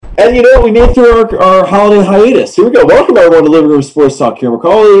And you know, we made it through our holiday hiatus. Here we go. Welcome everyone to Living Room Sports Talk. Kieran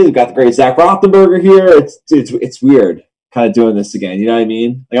McCauley. We've got the great Zach Rothenberger here. It's weird kind of doing this again. You know what I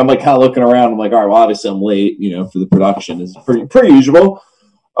mean? Like I'm like kind of looking around. I'm like, all right, well, obviously I'm late, you know, for the production. It's pretty usual.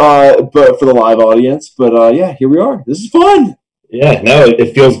 But for the live audience. But yeah, here we are. This is fun. Yeah, no,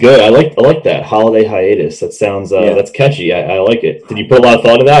 it feels good. I like that holiday hiatus. That sounds that's catchy. I like it. Did you put a lot of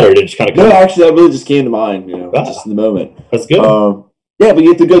thought into that, or did it just kind of come? No, actually, that really just came to mind. You know, just in the moment. That's good. Yeah, but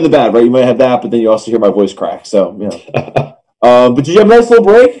you get the good and the bad, right? You might have that, but then you also hear my voice crack. So yeah. But did you have a nice little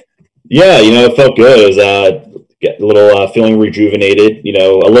break? Yeah, you know, it felt good. It was get a little feeling rejuvenated. You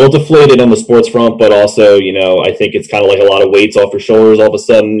know, a little deflated on the sports front, but also, you know, I think it's kind of like a lot of weights off your shoulders all of a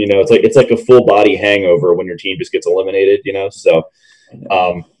sudden. You know, it's like a full body hangover when your team just gets eliminated. You know, so.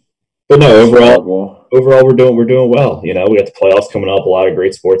 But no, overall we're doing well. You know, we got the playoffs coming up. A lot of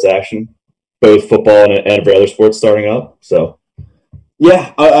great sports action, both football and every other sport starting up. So.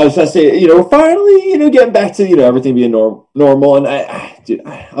 Yeah, I was going to say, you know, we're finally, you know, getting back to, you know, everything being normal. And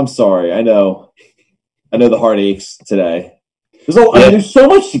I'm sorry. I know the heart aches today. There's so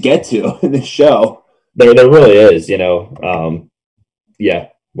much to get to in this show. There really is, you know. Yeah,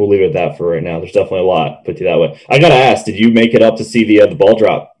 we'll leave it at that for right now. There's definitely a lot, put it that way. I got to ask, did you make it up to see the ball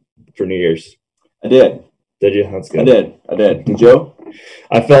drop for New Year's? I did. Did you? That's good. I did. Did you?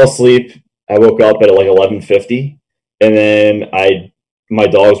 I fell asleep. I woke up at like 11:50, and then my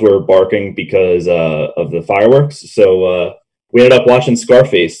dogs were barking because of the fireworks. So we ended up watching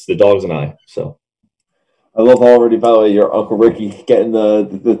Scarface, the dogs and I. So I love already, by the way, your Uncle Ricky getting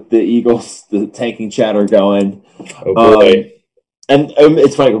the Eagles, the tanking chatter going. Oh, boy. And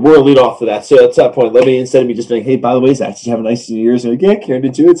it's funny, we're going to lead off to that. So at that point, let me, instead of me just being, hey, by the way, Zach, did you have a nice New Year's? And like, yeah, Kieran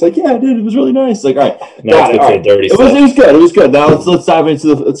did too. It's like, yeah, I did. It was really nice. Like, all right. Dirty stuff. It was good. It was good. Now let's dive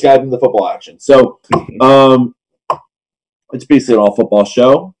into the football action. So, it's basically an all-football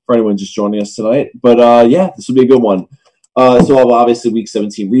show for anyone just joining us tonight. But, yeah, this will be a good one. So we'll have, obviously, Week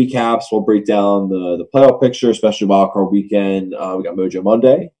 17 recaps. We'll break down the playoff picture, especially wildcard weekend. We got Mojo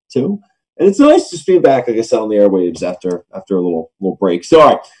Monday, too. And it's nice just being back, like I said, on the airwaves after a little break. So,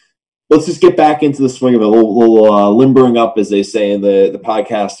 all right, let's just get back into the swing of it. A little limbering up, as they say in the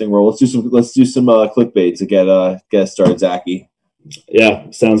podcasting world. Let's do some clickbait to get us started, Zachy.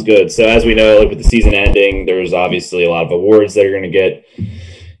 Yeah, sounds good. So as we know, like with the season ending, there's obviously a lot of awards that are going to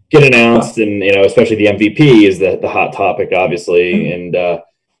get announced, and you know, especially the MVP is the hot topic, obviously. And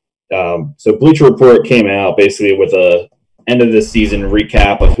so Bleacher Report came out basically with a end of the season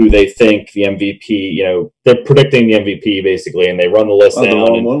recap of who they think the MVP. You know, they're predicting the MVP basically, and they run the list down. The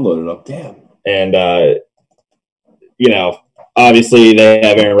wrong one loaded up. Damn. And you know, obviously they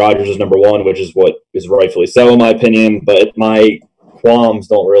have Aaron Rodgers as number one, which is what is rightfully so in my opinion. But my qualms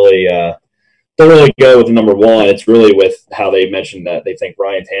don't really go with the number one. It's really with how they mentioned that they think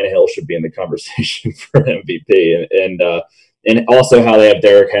Ryan Tannehill should be in the conversation for MVP, and also how they have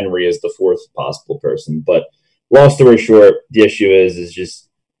Derrick Henry as the fourth possible person. But long story short, the issue is just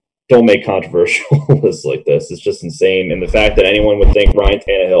don't make controversial lists like this. It's just insane, and the fact that anyone would think Ryan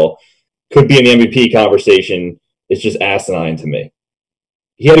Tannehill could be in the MVP conversation is just asinine to me.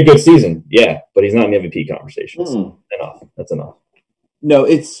 He had a good season, yeah, but he's not in the MVP conversation. Enough. That's enough. No,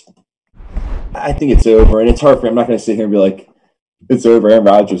 I think it's over, and it's hard for me. I'm not going to sit here and be like, it's over. Aaron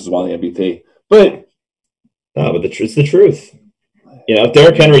Rodgers is won the MVP. But it's the truth. You know,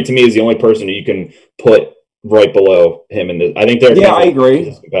 Derrick Henry to me is the only person who you can put right below him. I think Derrick Henry I agree. is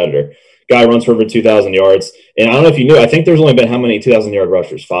his competitor. Guy runs for over 2,000 yards. And I don't know if you knew, I think there's only been how many 2,000-yard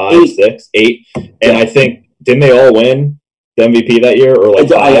rushers? 5, 6, 8? And I think, didn't they all win the MVP that year? Or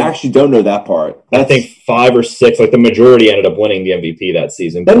like I actually don't know that part. I think 5 or 6, like the majority ended up winning the MVP that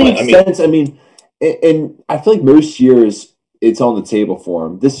season. That makes sense. I mean, and I feel like most years it's on the table for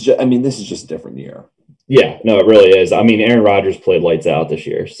him. This is just a different year. Yeah, no, it really is. I mean, Aaron Rodgers played lights out this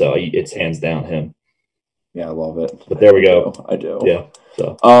year, so it's hands down him. Yeah, I love it. But there we go. I do. Yeah.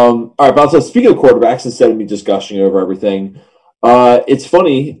 So, all right, but so speaking of quarterbacks, instead of me just gushing over everything, it's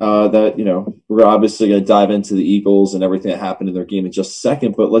funny that, you know, we're obviously going to dive into the Eagles and everything that happened in their game in just a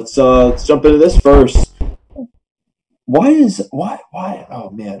second, but let's jump into this first. Why? Oh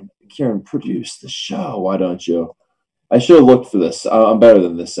man, Kieran produced the show. Why don't you? I should have looked for this. I'm better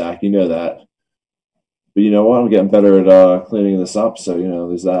than this, Zach. You know that. But you know what? I'm getting better at cleaning this up. So, you know,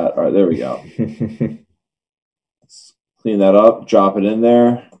 there's that. All right, there we go. Let's clean that up. Drop it in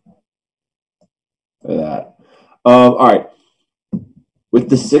there. Look at that. All right. With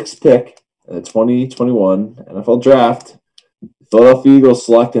the 6th pick in the 2021 NFL Draft, Philadelphia Eagles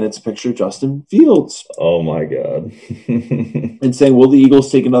select, and it's a picture of Justin Fields. Oh, my God. And saying, will the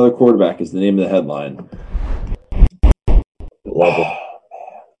Eagles take another quarterback is the name of the headline. Love it.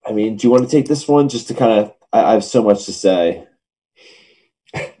 I mean, do you want to take this one just to kind of? I have so much to say.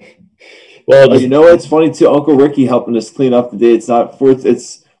 Well, you know, it's funny too. Uncle Ricky helping us clean up the day. It's not fourth.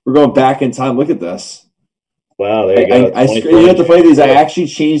 We're going back in time. Look at this. Wow, there you go. You know, the funny thing is, I actually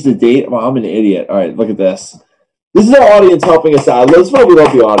changed the date. Well, I'm an idiot. All right, look at this. This is our audience helping us out. That's why we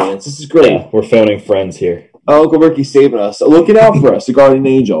love the audience. This is great. Yeah, we're phoning friends here. Uncle Ricky saving us, looking out for us, a guardian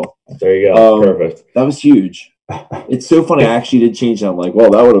angel. There you go. Perfect. That was huge. It's so funny. I actually did change it. I'm like,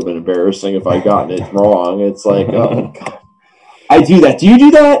 well, that would have been embarrassing if I gotten it wrong. It's like, oh God. I do that. Do you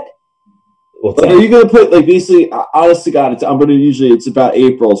do that? Are you going to put, like, basically, honest to God, it's about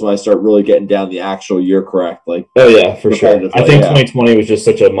April is when I start really getting down the actual year correct. Like, oh, yeah, for sure. I think 2020 was just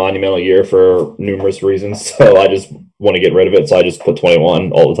such a monumental year for numerous reasons, so I just want to get rid of it, so I just put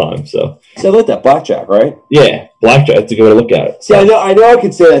 21 all the time. So I like that. Blackjack, right? Yeah, blackjack. That's a good way to look at it. See, I know I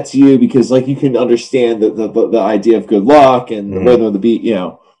can say that to you because, like, you can understand the idea of good luck and the rhythm of the beat, you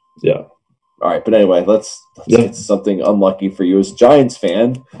know. Yeah. All right, but anyway, let's get something unlucky for you as a Giants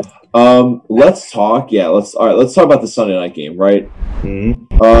fan. Let's talk. Yeah, let's talk about the Sunday night game, right?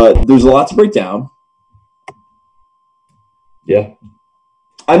 Mm-hmm. There's a lot to break down. Yeah.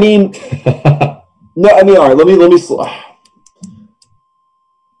 I mean, no, I mean, all right. Let me.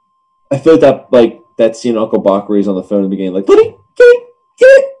 I feel that scene Uncle Buck where he's on the phone in the beginning, like, get it,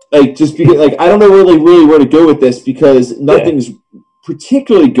 like, just because, like, I don't know really where to go with this because nothing's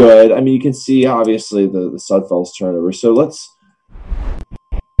particularly good. I mean, you can see obviously the Sudfeld's turnover. So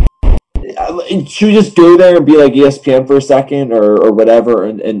should we just go there and be like ESPN for a second or whatever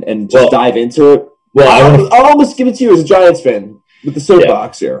and just dive into it? Well, I'll almost give it to you as a Giants fan with the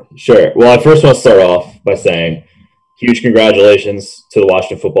soapbox here. Sure. Well, I first want to start off by saying huge congratulations to the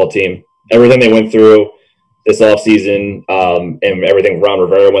Washington football team. Everything they went through this offseason and everything Ron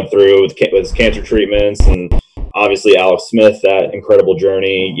Rivera went through with his cancer treatments and obviously Alex Smith, that incredible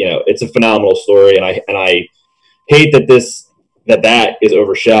journey. You know, it's a phenomenal story, and I hate that that is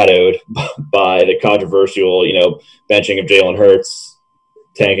overshadowed by the controversial, you know, benching of Jalen Hurts,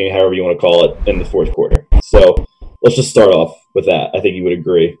 tanking, however you want to call it, in the fourth quarter. So let's just start off with that. I think you would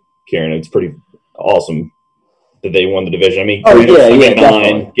agree, Kieran. It's pretty awesome that they won the division. I mean,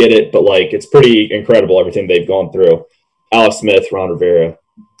 nine, get it, but like it's pretty incredible everything they've gone through. Alex Smith, Ron Rivera,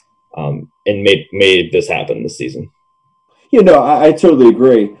 and made this happen this season. Yeah, no, I totally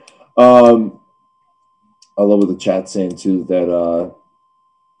agree. I love what the chat's saying too. That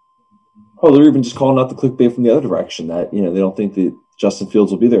they're even just calling out the clickbait from the other direction. That, you know, they don't think that Justin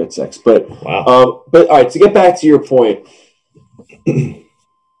Fields will be there at 6. But wow. But all right, to get back to your point, the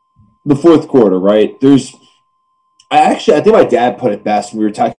fourth quarter, right? I think my dad put it best when we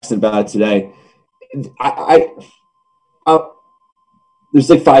were texting about it today. There's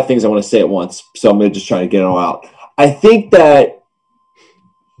like 5 things I want to say at once, so I'm going to just try to get it all out. I think that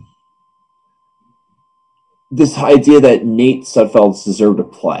this idea that Nate Sudfeld's deserved to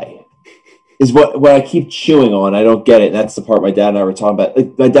play is what I keep chewing on. I don't get it. And that's the part my dad and I were talking about.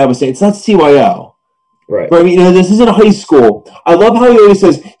 Like, my dad was saying, it's not CYO. Right. I mean, you know, this isn't high school. I love how he always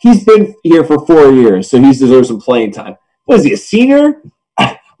says he's been here for 4 years, so he deserves some playing time. What is he, a senior?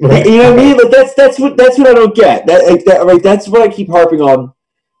 Right. You know what I mean? Like that's what I don't get. That's what I keep harping on,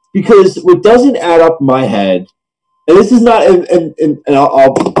 because what doesn't add up in my head, and this is not, and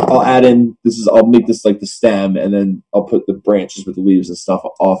I'll add in. I'll make this like the stem, and then I'll put the branches with the leaves and stuff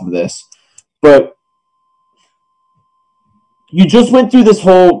off of this. But you just went through this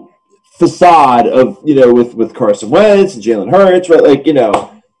whole facade of, you know, with Carson Wentz and Jalen Hurts, right? Like, you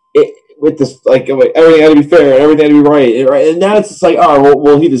know, with this, like everything had to be fair and everything had to be right? And now it's just like, oh,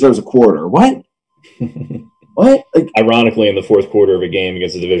 well, he deserves a quarter. What? What? Like, ironically, in the fourth quarter of a game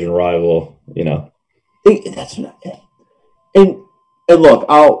against a division rival, you know. That's what and look,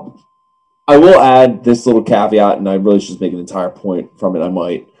 I will add this little caveat, and I really should make an entire point from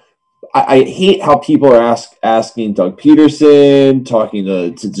it. I hate how people are asking Doug Peterson, talking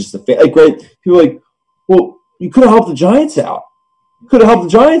to just the fan, like, right? People are like, well, you could have helped the Giants out. Did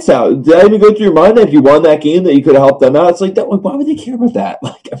that even go through your mind that if you won that game that you could have helped them out? It's like, why would they care about that?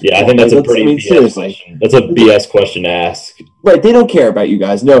 Like, I think that's a pretty BS question. That's a BS question to ask. Right, they don't care about you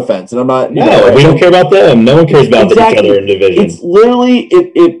guys. No offense, and I'm not. No, we don't care about them. No one cares about each other in division. It's literally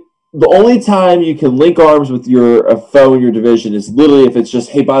if the only time you can link arms with a foe in your division is literally if it's just,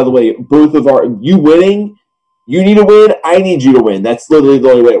 hey, by the way, you winning, you need to win, I need you to win. That's literally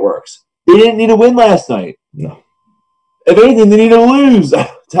the only way it works. They didn't need to win last night. No. If anything, they need to lose to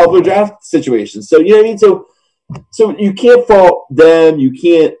help their draft situation. So, you know what I mean? So you can't fault them. You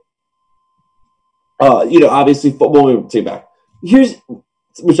can't, obviously, football, let me take it back.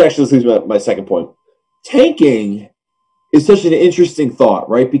 Which actually leads me to my second point. Tanking is such an interesting thought,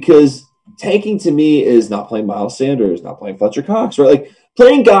 right? Because tanking to me is not playing Miles Sanders, not playing Fletcher Cox, right? Like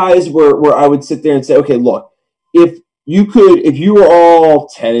playing guys where I would sit there and say, okay, look, if you were all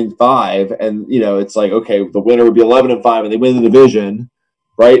 10-5 and it's like, okay, the winner would be 11-5 and they win the division,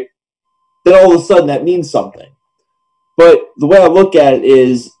 right? Then all of a sudden that means something. But the way I look at it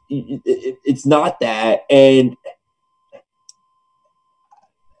is it's not that. And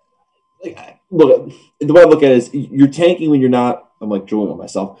look, the way I look at it is you're tanking when you're not. I'm like drooling on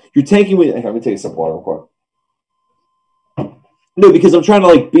myself. You're tanking when. I'm gonna take a sip of water real quick. No, because I'm trying to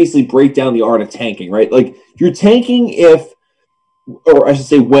like basically break down the art of tanking, right? Like you're tanking if, or I should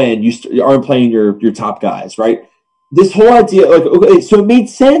say, when you aren't playing your top guys, right? This whole idea, like, okay, so it made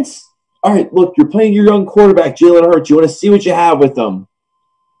sense. All right, look, you're playing your young quarterback, Jalen Hurts. You want to see what you have with them.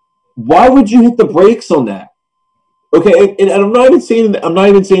 Why would you hit the brakes on that? Okay, and I'm not even saying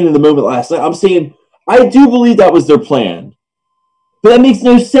in the moment last night. I'm saying I do believe that was their plan, but that makes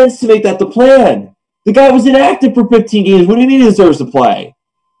no sense to make that the plan. The guy was inactive for 15 games. What do you mean he deserves to play?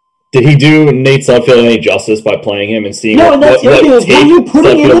 Did he do Nate Sudfeld any justice by playing him and seeing what are you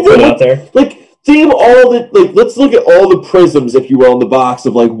putting it out there? Like, think of all the let's look at all the prisms, if you will, in the box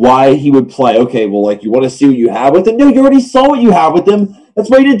of like why he would play. Okay, well, like you want to see what you have with him? No, you already saw what you have with him. That's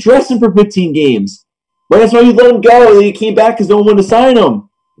why you didn't dress him for 15 games. Right? That's why you let him go and then he came back because no one wanted to sign him.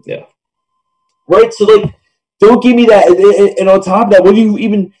 Yeah. Right? So like, don't give me that. And on top of that, what do you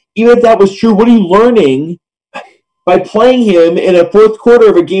even if that was true, what are you learning by playing him in a fourth quarter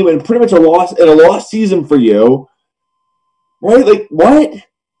of a game and pretty much a lost season for you? Right? Like what?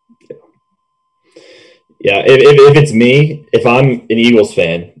 Yeah, if it's me, if I'm an Eagles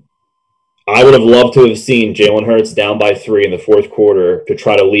fan, I would have loved to have seen Jalen Hurts down by 3 in the fourth quarter to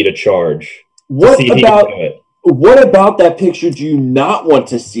try to lead a charge. What about that picture do you not want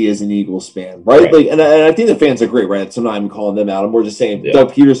to see as an Eagles fan, right? Like, and I think the fans are great, right? So I'm not even calling them out. I'm more just saying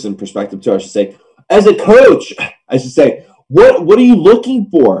Doug Peterson perspective too. I should say, as a coach, I should say, what are you looking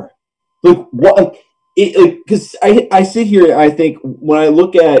for? Like what? Because I sit here and I think when I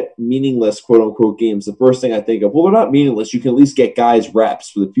look at meaningless quote unquote games, the first thing I think of, well, they're not meaningless. You can at least get guys reps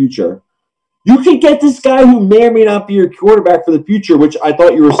for the future. You can get this guy who may or may not be your quarterback for the future, which I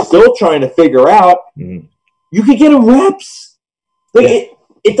thought you were still trying to figure out. Mm-hmm. You can get him reps. Like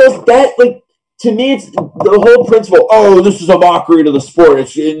it does that. Like to me, it's the whole principle. Oh, this is a mockery to the sport.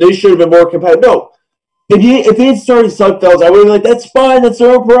 They should have been more competitive. No, if he had started Sudfeld, I would have been like, that's fine. That's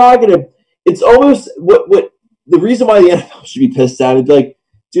their own prerogative. It's almost what the reason why the NFL should be pissed at. It'd be like,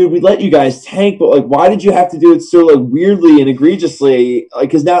 dude, we let you guys tank, but like, why did you have to do it so like weirdly and egregiously? Like,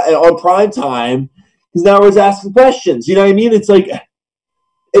 because now on prime time, because now we're asking questions. You know what I mean? It's like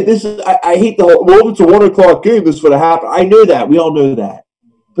I hate the whole. Well, if it's a 1 o'clock game, this would have happened. I know that. We all know that.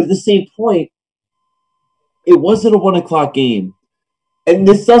 But at the same point, it wasn't a 1 o'clock game. And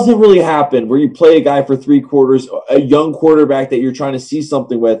this doesn't really happen where you play a guy for 3 quarters, a young quarterback that you're trying to see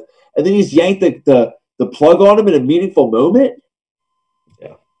something with, and then he's yanked the plug on him in a meaningful moment.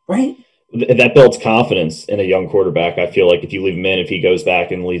 Yeah. Right? That builds confidence in a young quarterback. I feel like if you leave him in, if he goes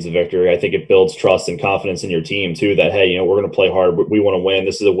back and leads a victory, I think it builds trust and confidence in your team too, that, hey, we're going to play hard. We want to win.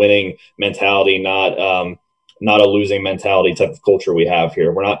 This is a winning mentality, not a losing mentality type of culture we have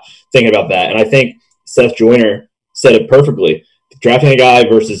here. We're not thinking about that. And I think Seth Joyner said it perfectly. Drafting a guy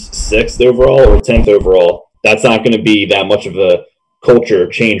versus 6th overall or 10th overall, that's not going to be that much of a culture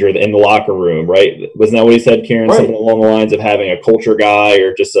changer in the locker room, right? Wasn't that what he said, Kieran? Right. Something along the lines of having a culture guy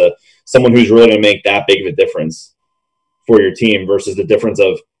or just someone who's really going to make that big of a difference for your team versus the difference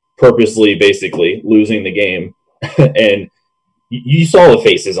of purposely basically losing the game. And you saw the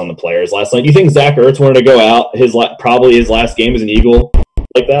faces on the players last night. You think Zach Ertz wanted to go out probably his last game as an Eagle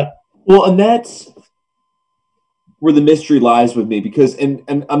like that? Well, and that's where the mystery lies with me, because and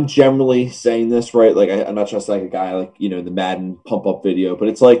I'm generally saying this, right? Like I'm not just like a guy like in the Madden pump up video, but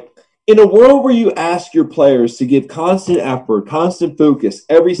it's like in a world where you ask your players to give constant effort, constant focus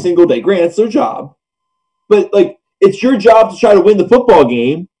every single day. Granted, it's their job, but like it's your job to try to win the football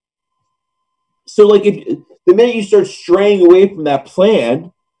game. So like if the minute you start straying away from that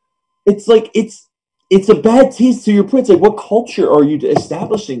plan, it's like it's a bad taste to your point. It's like, what culture are you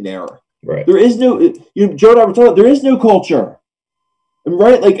establishing there? Right. There is no, Joe and I were talking about, there is no culture. And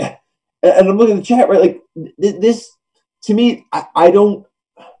right, like, and I'm looking at the chat, right? Like this, to me, I don't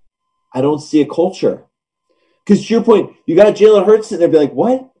see a culture. Because to your point, you got Jalen Hurts sitting there, be like,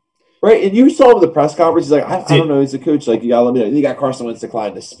 what? Right? And you saw him in the press conference. He's like, I don't know. He's a coach. Like, you got to let me know. And you got Carson Wentz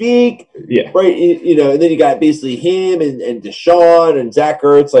declined to speak. Yeah. Right? And then you got basically him and Deshaun and Zach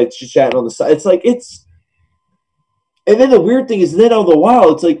Ertz, like, chatting on the side. It's like, and then the weird thing is, then all the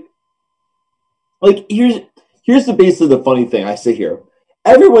while, it's like here's here's basically the funny thing I say here.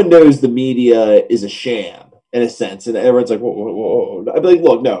 Everyone knows the media is a sham in a sense, and everyone's like, whoa, whoa, whoa. I'd be like,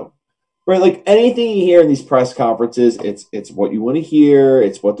 look, no. Right, like anything you hear in these press conferences, it's what you want to hear,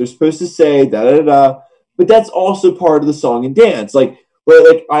 it's what they're supposed to say, da da da. But that's also part of the song and dance. Like, right,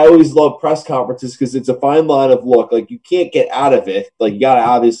 like I always love press conferences because it's a fine line of look, like you can't get out of it. Like you gotta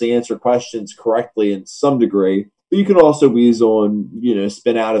obviously answer questions correctly in some degree, but you can also weasel and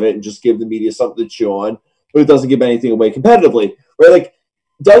spin out of it and just give the media something to chew on, but it doesn't give anything away competitively. Right, like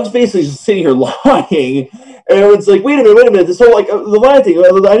Doug's basically just sitting here lying, and everyone's like, wait a minute, this whole, like, the lying thing, I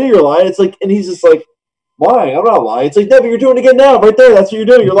know you're lying. It's like, and he's just like, lying? I'm not lying. It's like, no, but you're doing it again now, right there. That's what you're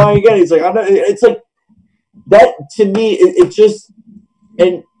doing. You're lying again. He's like, I'm not. It's like, that, to me, it just,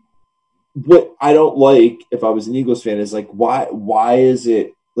 and what I don't like, if I was an Eagles fan, is like, why is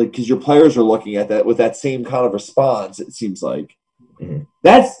it, like, because your players are looking at that with that same kind of response, it seems like. Mm-hmm.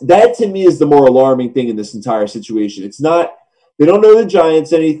 That, to me, is the more alarming thing in this entire situation. It's not, they don't know the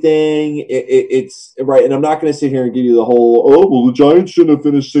Giants anything. It's right, and I'm not going to sit here and give you the whole, the Giants shouldn't have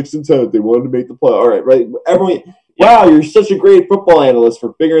finished 6-10 if they wanted to make the play. All right, everyone, wow, you're such a great football analyst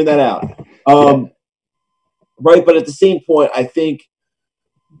for figuring that out. Right, but at the same point, I think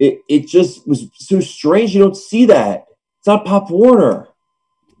it just was so strange. You don't see that. It's not Pop Warner.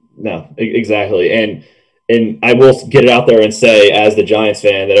 No, exactly, and I will get it out there and say, as the Giants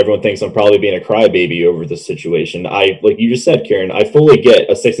fan, that everyone thinks I'm probably being a crybaby over this situation. Like you just said, Kieran, I fully get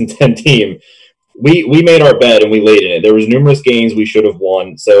a 6-10 team. We made our bet and we laid in it. There was numerous games we should have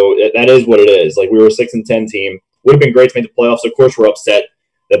won, so that is what it is. Like, we were a 6-10 team. Would have been great to make the playoffs. Of course, we're upset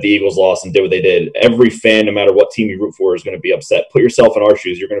that the Eagles lost and did what they did. Every fan, no matter what team you root for, is going to be upset. Put yourself in our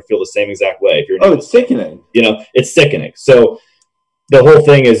shoes. You're going to feel the same exact way. If you're it's sickening. It's sickening. So the whole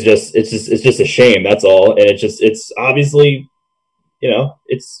thing is just a shame. That's all. And it's obviously,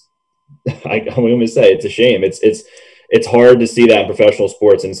 it's, I'm going to say it's a shame. It's hard to see that in professional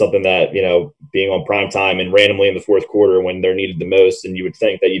sports, and something that, being on prime time and randomly in the fourth quarter when they're needed the most. And you would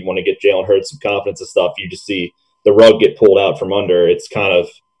think that you'd want to get Jalen Hurts some confidence and stuff. You just see the rug get pulled out from under. It's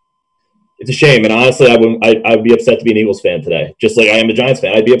a shame. And honestly, I'd be upset to be an Eagles fan today, just like I am a Giants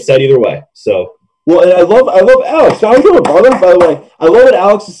fan. I'd be upset either way. So. Well, and I love Alex. How you doing, brother? By the way, I love what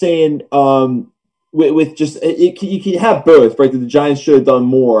Alex is saying. With just you can have both, right? That the Giants should have done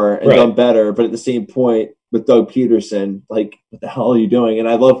more and done better, but at the same point, with Doug Peterson, like, what the hell are you doing? And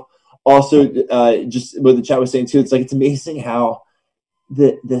I love also just what the chat was saying too. It's like, it's amazing how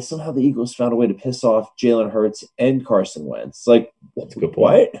somehow the Eagles found a way to piss off Jalen Hurts and Carson Wentz. Like, that's a good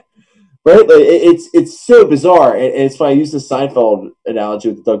point. What? Right? Like, it's so bizarre. And it's funny. I use the Seinfeld analogy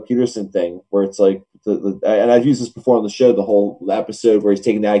with the Doug Peterson thing, where it's like, and I've used this before on the show, the whole episode where he's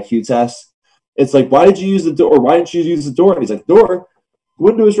taking the IQ test. It's like, why did you use the door? Why didn't you use the door? And he's like, door? The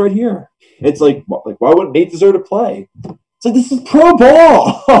window is right here. It's like why wouldn't Nate deserve to play? It's like, this is pro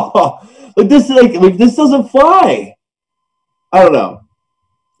ball. this doesn't fly. I don't know.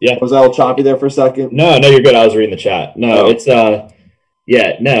 Yeah. Was I all choppy there for a second? No, you're good. I was reading the chat. No, it's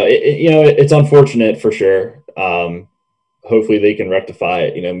it's unfortunate for sure. Hopefully they can rectify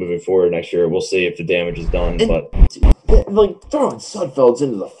it, moving forward next year. We'll see if the damage is done. But like, throwing Sudfelds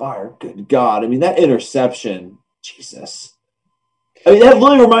into the fire, good God. I mean, that interception, Jesus. I mean, that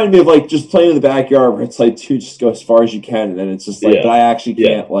literally reminded me of, like, just playing in the backyard where it's like, dude, just go as far as you can, and then it's just like, but I actually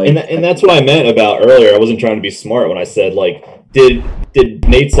can't, like. And that's what I meant about earlier. I wasn't trying to be smart when I said, like, did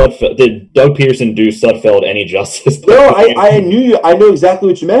Doug Peterson do Sudfeld any justice? No, I know exactly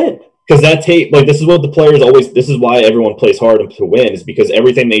what you meant. Because that tape, like, this is what the players always, this is why everyone plays hard to win, is because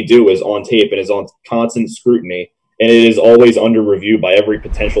everything they do is on tape and is on constant scrutiny, and it is always under review by every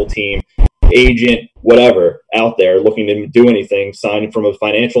potential team, agent, whatever, out there looking to do anything, signed from a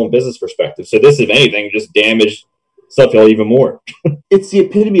financial and business perspective. So this, if anything, just damaged Sudfeld even more. It's the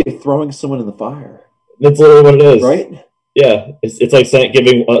epitome of throwing someone in the fire. That's literally what it is. Right? Yeah. It's like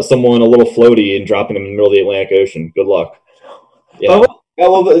giving someone a little floaty and dropping them in the middle of the Atlantic Ocean. Good luck. Yeah. I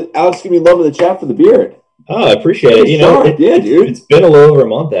love it. Alex giving me love in the chat for the beard. Oh, I appreciate it. Yeah, dude. It's been a little over a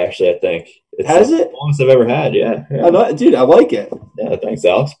month, actually, I think. Has it? The longest I've ever had, yeah. Dude, I like it. Yeah, thanks,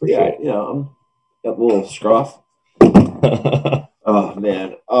 Alex. Appreciate it. I'm got a little scruff. Oh,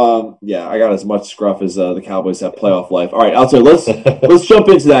 man. I got as much scruff as the Cowboys have playoff life. All right, let's jump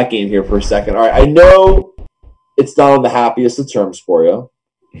into that game here for a second. All right, I know it's not on the happiest of terms for you.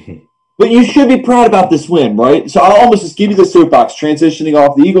 But you should be proud about this win, right? So I'll almost just give you the soapbox, transitioning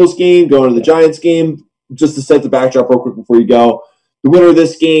off the Eagles game, going to the Giants game, just to set the backdrop real quick before you go. The winner of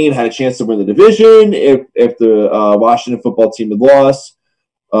this game had a chance to win the division if the Washington football team had lost,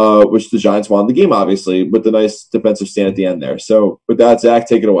 which the Giants won the game, obviously, with the nice defensive stand at the end there. So with that, Zach,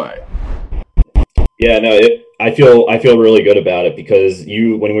 take it away. Yeah, no, I feel really good about it because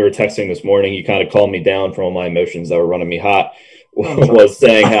when we were texting this morning, you kind of calmed me down from all my emotions that were running me hot. Was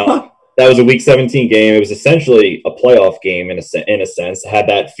saying how that was a Week 17 game. It was essentially a playoff game in a sense. It had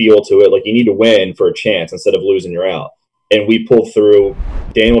that feel to it, like you need to win for a chance instead of losing you're out. And we pulled through.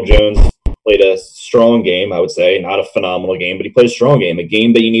 Daniel Jones played a strong game, I would say, not a phenomenal game, but he played a strong game, a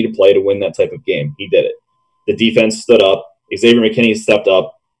game that you need to play to win that type of game. He did it. The defense stood up. Xavier McKinney stepped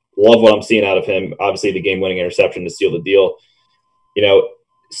up. Love what I'm seeing out of him. Obviously, the game-winning interception to seal the deal.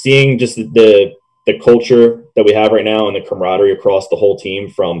 Seeing just the culture that we have right now and the camaraderie across the whole team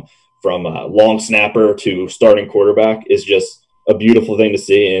from long snapper to starting quarterback is just a beautiful thing to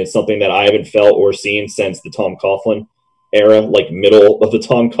see, and it's something that I haven't felt or seen since the Tom Coughlin era, like middle of the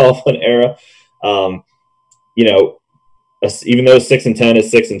Tom Coughlin era. Even though 6-10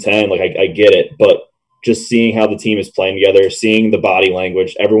 is 6-10, like I get it, but just seeing how the team is playing together, seeing the body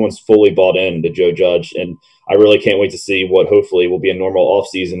language, everyone's fully bought in to Joe Judge, and I really can't wait to see what hopefully will be a normal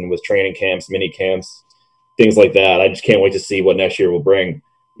offseason with training camps, mini camps, things like that. I just can't wait to see what next year will bring.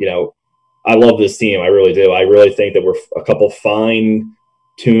 I love this team. I really do. I really think that we're a couple fine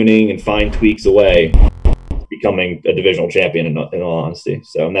tuning and fine tweaks away becoming a divisional champion in all honesty.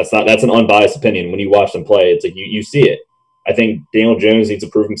 So, and that's an unbiased opinion. When you watch them play, it's like you see it. I think Daniel Jones needs to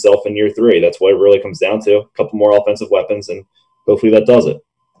prove himself in year 3. That's what it really comes down to. A couple more offensive weapons, and hopefully that does it.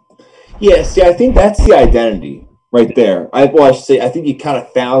 Yeah, see, I think that's the identity right there. I think you kind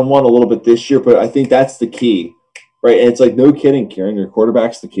of found one a little bit this year, but I think that's the key, right? And it's like, no kidding, Kieran, your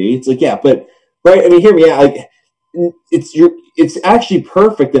quarterback's the key. It's like, yeah, but right. I mean, hear me out. Like, it's actually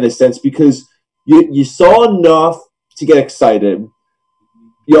perfect in a sense because you saw enough to get excited.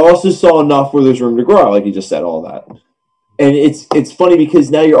 You also saw enough where there's room to grow, like you just said, all that. And it's funny because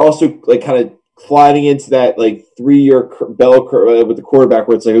now you're also like kind of sliding into that like 3-year bell curve with the quarterback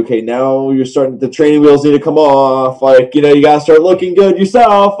where it's like, okay, now you're starting, the training wheels need to come off. Like, you got to start looking good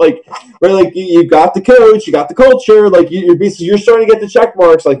yourself. Like, right, like you got the coach, you got the culture, like you're starting to get the check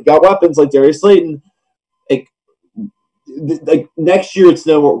marks. Like, you got weapons like Darius Slayton. Like next year, it's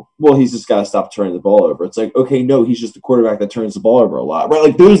no, well, he's just got to stop turning the ball over. It's like, okay, no, he's just a quarterback that turns the ball over a lot, right?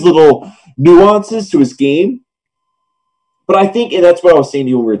 Like those little nuances to his game. But I think, and that's what I was saying to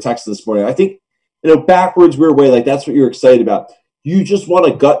you when we were texting this morning, I think, backwards, weird way, like that's what you're excited about. You just want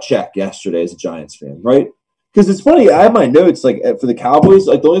a gut check yesterday as a Giants fan, right? Because it's funny, I have my notes, like for the Cowboys,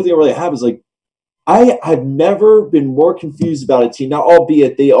 like the only thing I really have is like, I've never been more confused about a team. Now,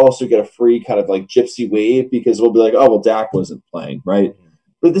 albeit they also get a free kind of like gypsy wave because we'll be like, oh, well, Dak wasn't playing, right?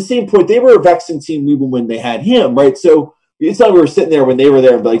 But at the same point, they were a vexing team even when they had him, right? So it's not like we were sitting there when they were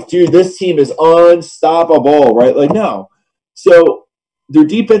there and be like, dude, this team is unstoppable, right? Like, no. So their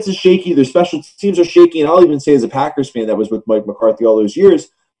defense is shaky. Their special teams are shaky. And I'll even say as a Packers fan that was with Mike McCarthy all those years,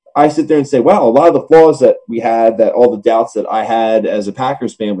 I sit there and say, wow, a lot of the flaws that we had, that all the doubts that I had as a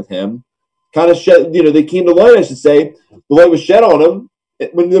Packers fan with him, kind of shed, they came to light, I should say. The light was shed on him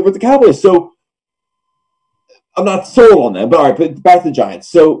when they were with the Cowboys. So I'm not sold on that. But all right, but back to the Giants.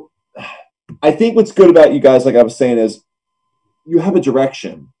 So I think what's good about you guys, like I was saying, is you have a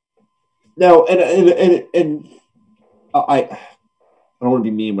direction. Now, and I don't want to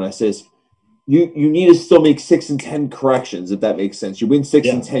be mean when I say this. You need to still make 6 and 10 corrections, if that makes sense. You win 6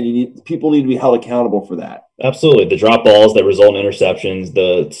 and 10. People need to be held accountable for that. Absolutely, the drop balls that result in interceptions,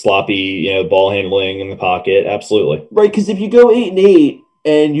 the sloppy, ball handling in the pocket. Absolutely, right. Because if you go 8-8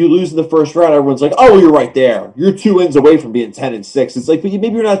 and you lose in the first round, everyone's like, "Oh, you're right there. You're 2 wins away from being 10 and 6." It's like, but maybe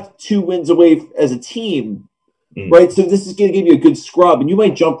you're not 2 wins away as a team, right? So this is going to give you a good scrub, and you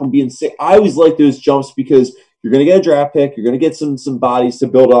might jump from being 6. I always like those jumps because you're going to get a draft pick. You're going to get some bodies to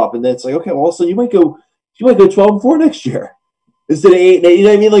build up, and then it's like, okay, well, so you might go 12-4 next year instead of 8-8. You know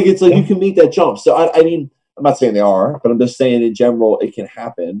what I mean? Like it's like you can make that jump. So I mean, I'm not saying they are, but I'm just saying in general it can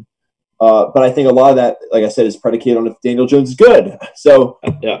happen. But I think a lot of that, like I said, is predicated on if Daniel Jones is good. So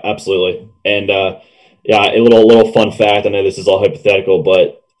yeah, absolutely. And a little fun fact. I know this is all hypothetical,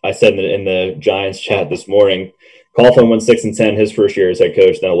 but I said in the Giants chat this morning, Coughlin went 6 and 10 his first year as head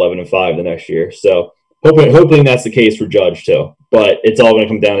coach, then 11 and 5 the next year. So hoping that's the case for Judge too. But it's all going to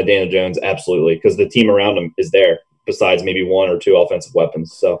come down to Daniel Jones, absolutely, because the team around him is there, besides maybe 1 or 2 offensive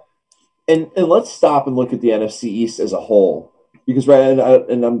weapons. So, and let's stop and look at the NFC East as a whole, because right,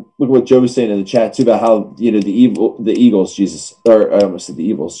 and I'm looking at what Joe was saying in the chat too about how the Eagles,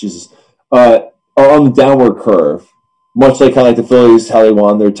 are on the downward curve, much like kind of like the Phillies, how they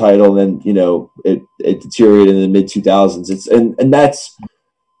won their title, and then it deteriorated in the mid 2000s. It's and that's.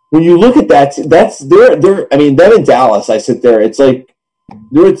 When you look at that, that's they're. I mean, them in Dallas, I sit there. It's like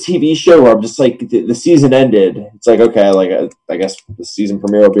they're a TV show where I'm just like, the season ended. It's like, okay, like I guess the season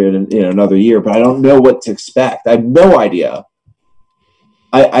premiere will be in another year, but I don't know what to expect. I have no idea.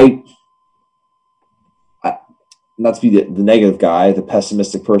 I not to be the negative guy, the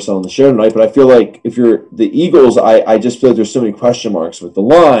pessimistic person on the show tonight, but I feel like if you're the Eagles, I just feel like there's so many question marks with the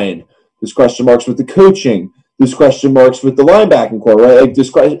line. There's question marks with the coaching. There's question marks with the linebacking core,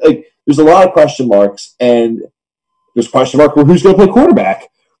 right? Like there's a lot of question marks, and there's question mark for who's going to play quarterback,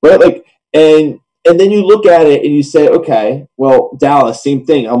 right? Like, and then you look at it and you say, okay, well, Dallas, same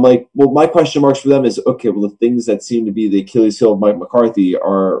thing. I'm like, well, my question marks for them is, okay, well, the things that seem to be the Achilles heel of Mike McCarthy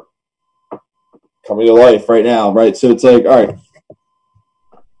are coming to life right now, right? So it's like, all right,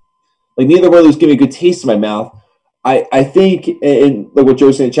 like neither one of those give me a good taste in my mouth. I think, and like what Joe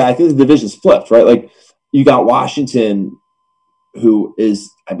was saying in chat, I think the division's flipped, right? Like you got Washington, who is,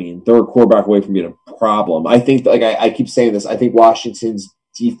 I mean, they're a quarterback away from being a problem. I think, like I keep saying this, I think Washington's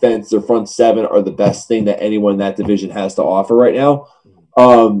defense, their front seven are the best thing that anyone in that division has to offer right now.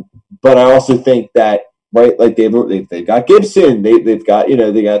 But I also think that, right, like they've got Gibson, they've got,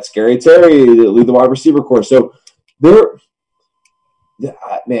 they got Scary Terry, they lead the wide receiver core. So they're,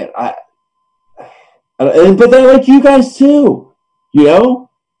 man, but they're like you guys too,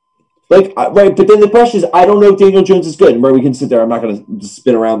 Like, right, but then the question is, I don't know if Daniel Jones is good. Right, we can sit there. I'm not going to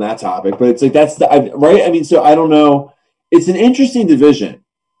spin around that topic, but it's like right. I mean, so I don't know. It's an interesting division.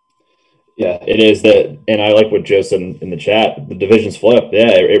 Yeah, it is that, and I like what Joe said in the chat. The division's flipped.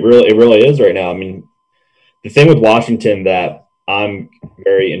 Yeah, it really is right now. I mean, the thing with Washington that I'm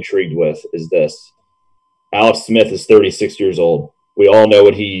very intrigued with is this: Alex Smith is 36 years old. We all know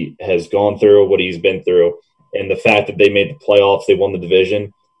what he has gone through, what he's been through, and the fact that they made the playoffs, they won the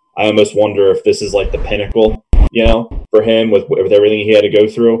division. I almost wonder if this is like the pinnacle, for him with everything he had to go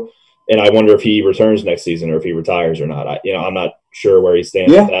through. And I wonder if he returns next season or if he retires or not. I'm not sure where he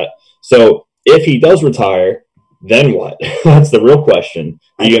stands with that. So if he does retire, then what? That's the real question.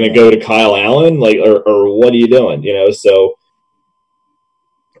 Are you going to go to Kyle Allen, or what are you doing? So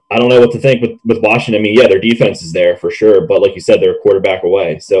I don't know what to think with Washington. I mean, yeah, their defense is there for sure, but like you said, they're a quarterback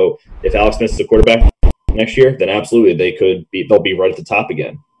away. So if Alex Smith is a quarterback next year, then absolutely they'll be right at the top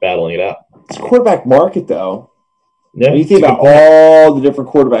again, battling it out. It's a quarterback market, though. Yeah, when you think about all the different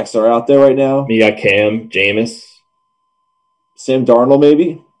quarterbacks that are out there right now. You got Cam, Jameis, Sam Darnold,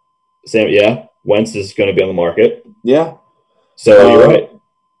 maybe. Wentz is going to be on the market. Yeah. So you're right.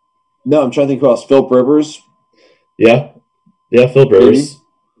 No, I'm trying to think who else. Philip Rivers. Yeah, Philip Rivers.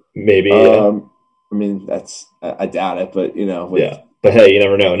 Maybe. I mean, I doubt it, but yeah. But hey, you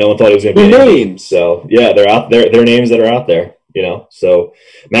never know. No one thought he was going to be names. So yeah, they're out there. They're names that are out there. So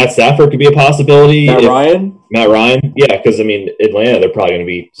Matt Stafford could be a possibility. Matt Ryan, yeah, because I mean Atlanta, they're probably going to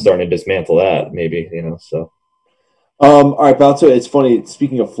be starting to dismantle that, maybe. So. All right, Balto. It's funny.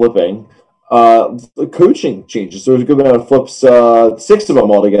 Speaking of flipping, the coaching changes. There was a good amount of flips. 6 of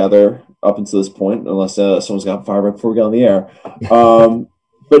them altogether up until this point, unless someone's got fired right before we got on the air.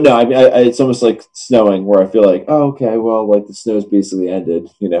 But no, I mean, it's almost like snowing, where I feel like, oh, okay, well, like the snow's basically ended.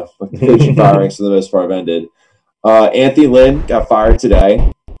 Like the coaching firings for the most part have ended. Anthony Lynn got fired today.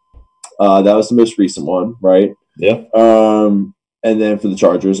 That was the most recent one, right? Yeah. And then for the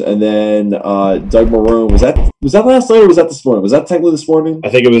Chargers, and then Doug Marrone, was that last night or was that this morning? Was that technically this morning? I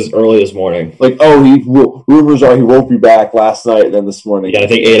think it was early this morning. Like, rumors are he won't be back last night and then this morning. Yeah, I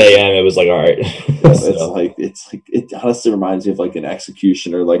think 8 a.m. It was like, all right. It honestly reminds me of like an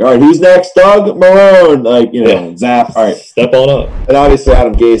executioner. Like, all right, who's next? Doug Marrone. Zap. All right, step on up. And obviously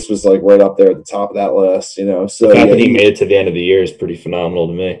Adam Gase was like right up there at the top of that list. So the fact that he made it to the end of the year is pretty phenomenal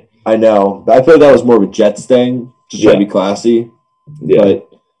to me. I know. I feel like that was more of a Jets thing, just trying to be classy. Yeah. But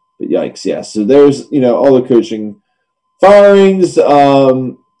yikes, yeah. So there's, all the coaching firings.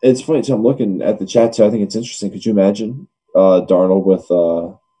 It's funny, too. I'm looking at the chat, too. I think it's interesting. Could you imagine Darnold with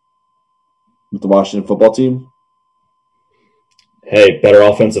the Washington football team? Hey, better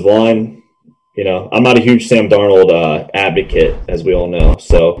offensive line. I'm not a huge Sam Darnold advocate, as we all know.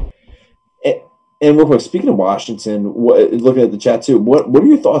 So. And real quick, speaking of Washington, looking at the chat too, what are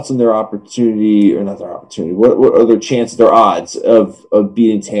your thoughts on their opportunity, or not their opportunity? What are their chances, their odds of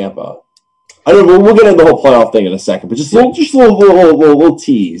beating Tampa? I don't know. We'll get into the whole playoff thing in a second, but just a little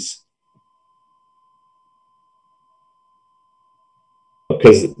tease.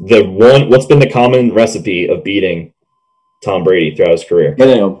 Because what's been the common recipe of beating Tom Brady throughout his career?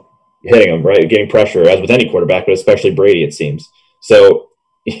 Hitting him, right? Getting pressure, as with any quarterback, but especially Brady, it seems. So.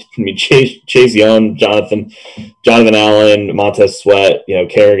 I mean, Chase Young, Jonathan Allen, Montez Sweat,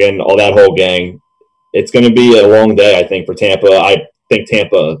 Kerrigan, all that whole gang. It's going to be a long day, I think, for Tampa. I think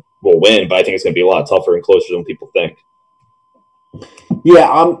Tampa will win, but I think it's going to be a lot tougher and closer than people think.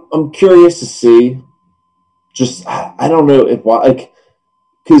 Yeah, I'm curious to see. Just I don't know if like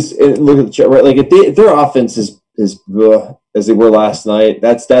because look at the chat right. Like if their offense is as they were last night,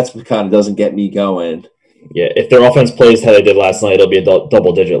 that's what kind of doesn't get me going. Yeah, if their offense plays how they did last night, it'll be a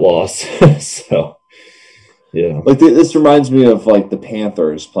double-digit loss. So, yeah. Like this reminds me of like the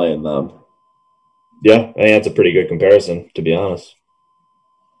Panthers playing them. Yeah, I think that's a pretty good comparison, to be honest.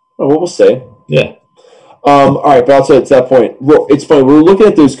 Oh, we'll see. Yeah. All right, but I'll tell you at that point. Well, it's funny. We're looking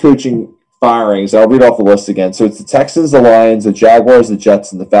at those coaching firings. I'll read off the list again. So it's the Texans, the Lions, the Jaguars, the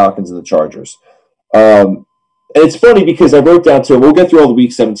Jets, and the Falcons and the Chargers. And it's funny because I wrote down to we'll get through all the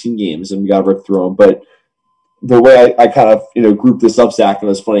Week 17 games and we got to rip through them. But the way I kind of grouped this up, Zach,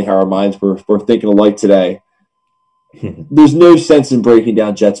 and it's funny how our minds were thinking alike today. There's no sense in breaking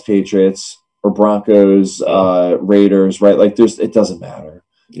down Jets, Patriots, or Broncos, Raiders, right? Like it doesn't matter.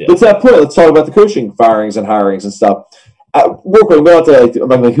 Yeah. But to that point, let's talk about the coaching firings and hirings and stuff. Real quick,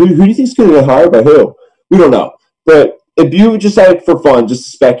 I'm like, who do you think is going to get hired by who? We don't know. But if you just for fun, just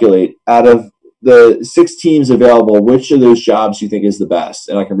to speculate, out of the 6 teams available, which of those jobs do you think is the best?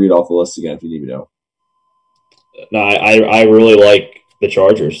 And I can read off the list again if you need me to know. No, I really like the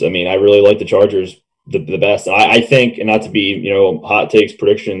Chargers. I mean, I really like the Chargers the best. I think, and not to be, hot takes,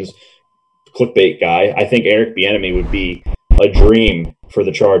 predictions, clickbait guy, I think Eric Bieniemy would be a dream for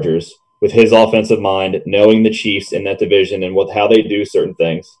the Chargers with his offensive mind, knowing the Chiefs in that division and how they do certain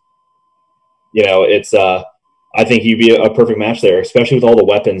things. It's I think he'd be a perfect match there, especially with all the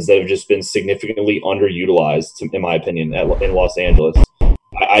weapons that have just been significantly underutilized, in my opinion, in Los Angeles.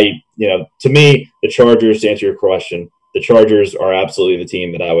 To me, the Chargers, to answer your question, the Chargers are absolutely the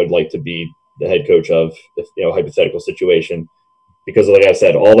team that I would like to be the head coach of, if, hypothetical situation. Because, like I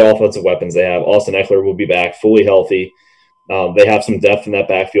said, all the offensive weapons they have. Austin Eckler will be back fully healthy. They have some depth in that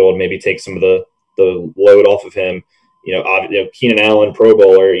backfield, maybe take some of the load off of him. Keenan Allen, Pro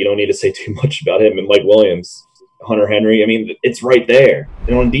Bowler, you don't need to say too much about him. And Mike Williams, Hunter Henry, I mean, it's right there.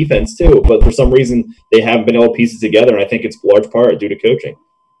 And on defense, too. But for some reason, they haven't been able to piece it together, and I think it's large part due to coaching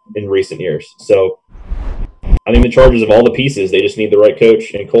in recent years. So I think the Chargers have all the pieces. They just need the right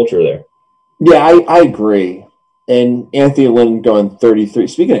coach and culture there. Yeah, I agree. And Anthony Lynn going 33.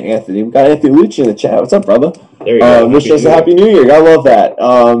 Speaking of Anthony, we got Anthony Lucci in the chat. What's up, brother? There you go. Wish us a Happy New Year. I love that.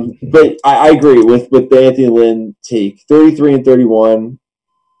 But I agree with the Anthony Lynn take. 33 and 31.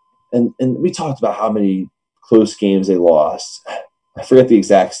 And we talked about how many close games they lost. I forget the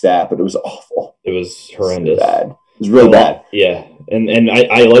exact stat, but it was awful. It was horrendous. So bad. It was really bad. Yeah. And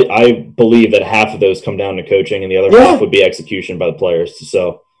I believe that half of those come down to coaching and the other half would be execution by the players.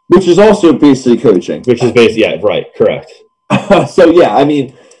 So which is also basically coaching. Which is basically, yeah, right, correct. So, yeah, I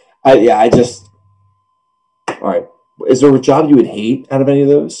mean, I just – all right. Is there a job you would hate out of any of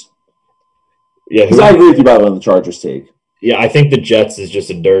those? Yeah. Because I agree with you about what the Chargers take. Yeah, I think the Jets is just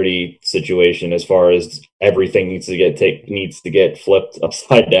a dirty situation as far as everything needs to get flipped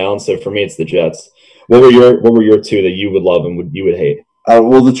upside down. So, for me, it's the Jets. What were your 2 that you would love and you would hate?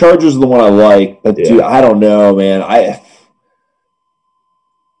 Well, the Chargers are the one I like. But, dude, I don't know, man.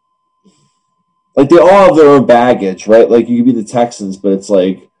 Like, they all have their own baggage, right? Like, you could be the Texans, but it's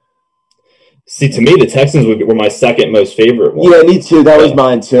like... See, to me, the Texans were my second most favorite one. Yeah, me too. That was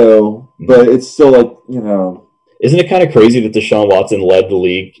mine, too. But it's still like, Isn't it kind of crazy that Deshaun Watson led the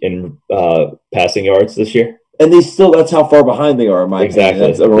league in passing yards this year? And that's how far behind they are, in my opinion.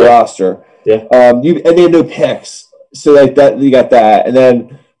 That's a roster. Yeah. And they had no picks. So, like, that you got that. And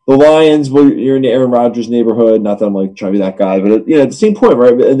then the Lions, well, you're in the Aaron Rodgers neighborhood. Not that I'm, like, trying to be that guy. But, at the same point,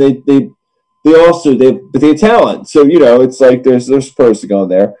 right? And they have talent. So, it's like there's pros to go in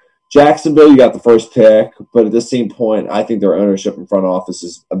there. Jacksonville, you got the first pick. But at the same point, I think their ownership in front office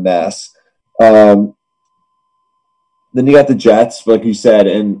is a mess. Then you got the Jets, like you said.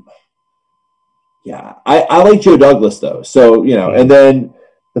 And, yeah, I like Joe Douglas, though. So, and then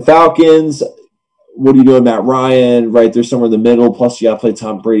the Falcons, what are you doing, Matt Ryan, right? They're somewhere in the middle. Plus, you got to play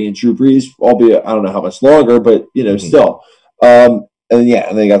Tom Brady and Drew Brees, albeit I don't know how much longer, but, still. And then you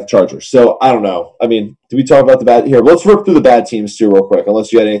got the Chargers. So, I don't know. I mean, did we talk about the bad? Here, let's rip through the bad teams, too, real quick,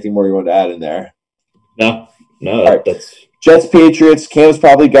 unless you had anything more you wanted to add in there. No, right. That's... Jets, Patriots, Cam's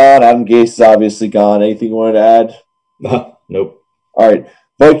probably gone. Adam Gase is obviously gone. Anything you wanted to add? Nope. All right.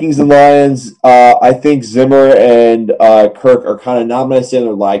 Vikings and Lions, I think Zimmer and Kirk are kind of not going to say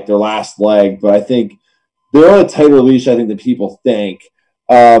they're like their last leg, but I think they're on a tighter leash, I think, than people think.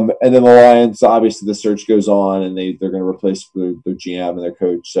 And then the Lions, obviously the search goes on, and they're going to replace their GM and their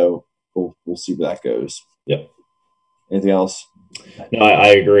coach, so we'll see where that goes. Yep. Anything else? No, I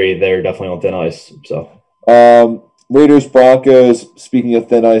agree. They're definitely on thin ice. So Raiders, Broncos, speaking of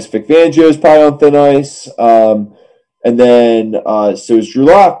thin ice, Vic Fangio is probably on thin ice. And then, so is Drew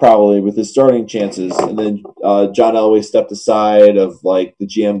Lock probably with his starting chances. And then John Elway stepped aside of like the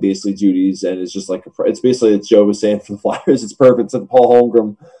GM basically duties, and it's just like it's basically, as Joe was saying for the Flyers, it's perfect. It's like the Paul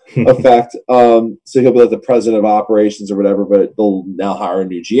Holmgren effect. So he'll be like the president of operations or whatever, but they'll now hire a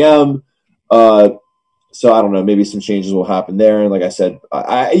new GM. So I don't know, maybe some changes will happen there. And like I said,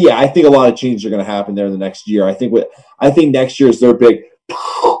 I think a lot of changes are going to happen there in the next year. I think next year is their big.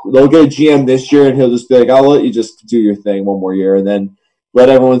 They'll get a GM this year, and he'll just be like, "I'll let you just do your thing one more year, and then let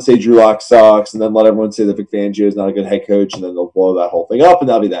everyone say Drew Lock sucks, and then let everyone say that Vic Fangio is not a good head coach, and then they'll blow that whole thing up, and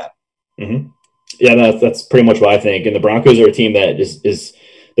that'll be that." Mm-hmm. Yeah, that's pretty much what I think. And the Broncos are a team that is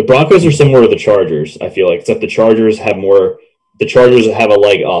the Broncos are similar to the Chargers. I feel like, except the Chargers have more. The Chargers have a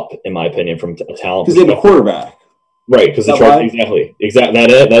leg up, in my opinion, from a talent because they have a quarterback, right? Because the Chargers exactly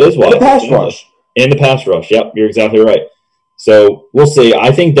that is why the pass rush and the pass rush. Yep, you're exactly right. So we'll see.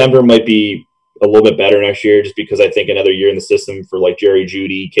 I think Denver might be a little bit better next year, just because I think another year in the system for like Jerry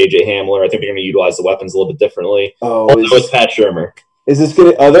Jeudy, KJ Hamler. I think they're going to utilize the weapons a little bit differently. Oh, it's Pat Shurmur. Is this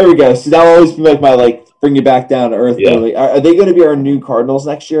going to? Oh, there we go. See, that'll always be like my bring you back down to earth. Yeah. Are they going to be our new Cardinals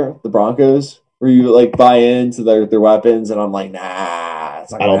next year? The Broncos, where you like buy into their weapons, and I'm like, nah. I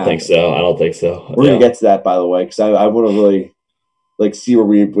don't think so. We're going to get to that, by the way, because I want to really see where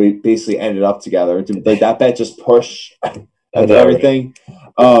we basically ended up together. Did that bet just push? And everything.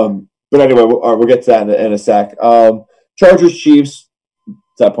 But anyway, we'll get to that in a sec. Chargers, Chiefs. At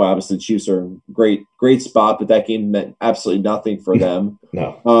that point, obviously, the Chiefs are in great spot, but that game meant absolutely nothing for them.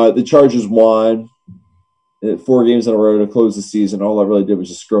 No. The Chargers won 4 games in a row to close the season. All I really did was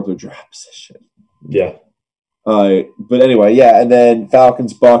just screw up their draft position. Yeah. But anyway, yeah. And then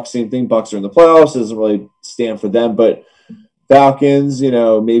Falcons, Bucks, same thing. Bucks are in the playoffs. It doesn't really stand for them, but Falcons,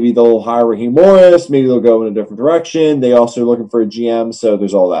 maybe they'll hire Raheem Morris. Maybe they'll go in a different direction. They also are looking for a GM, so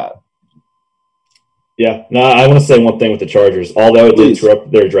there's all that. Yeah. No, I want to say one thing with the Chargers. Although it did screw up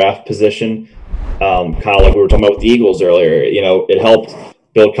their draft position, kind of like we were talking about with the Eagles earlier, it helped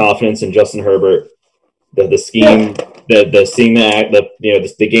build confidence in Justin Herbert, the scheme, the seeing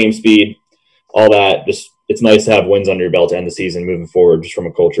the game speed, all that. Just it's nice to have wins under your belt to end the season moving forward, just from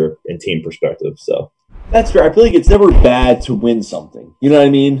a culture and team perspective. So. That's fair. I feel like it's never bad to win something. You know what I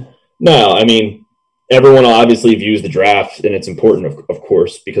mean? No, I mean, everyone obviously views the draft, and it's important, of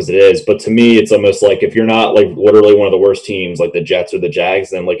course, because it is. But to me, it's almost like if you're not like literally one of the worst teams, like the Jets or the Jags,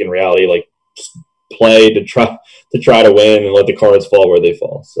 then like in reality, like just play to try to win and let the cards fall where they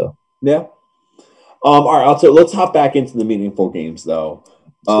fall. So yeah. All right. Let's hop back into the meaningful games though,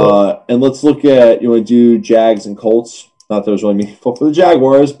 and let's look at you want to do Jags and Colts. Not that it was really meaningful for the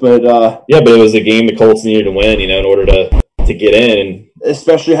Jaguars, but but it was a game the Colts needed to win, in order to get in.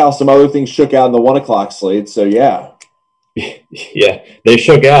 Especially how some other things shook out in the 1:00 slate. So yeah, they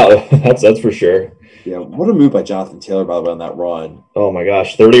shook out. that's for sure. Yeah, what a move by Jonathan Taylor, by the way, on that run. Oh my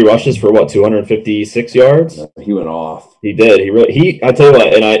gosh, 30 rushes for 256 yards. He went off. He did. I tell you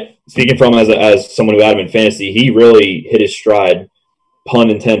what, and speaking from as someone who had him in fantasy, he really hit his stride, pun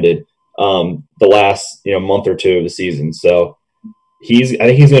intended. The last month or two of the season, so I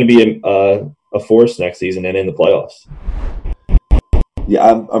think he's going to be a force next season and in the playoffs.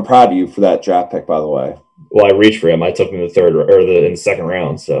 Yeah, I'm proud of you for that draft pick, by the way. Well, I reached for him. I took him in the second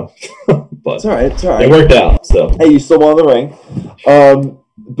round, so but it's all right. It's all right. It worked out. So hey, you still won the ring.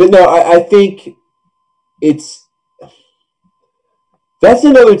 But no, I think that's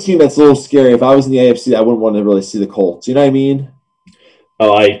another team that's a little scary. If I was in the AFC, I wouldn't want to really see the Colts. You know what I mean?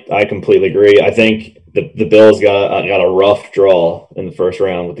 Oh, I completely agree. I think the Bills got a rough draw in the first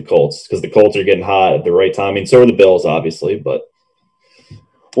round with the Colts, because the Colts are getting hot at the right time. I mean, so are the Bills, obviously, but.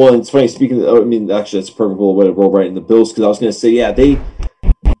 Well, it's funny. Actually, it's a perfect way to roll right in the Bills, because I was going to say, yeah,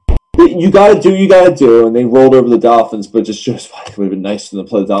 you got to do, and they rolled over the Dolphins, but just it would have been nice for them to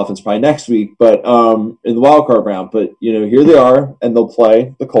play the Dolphins probably next week, but in the wild card round. But here they are, and they'll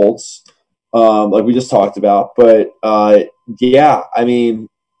play the Colts, like we just talked about. But yeah, I mean,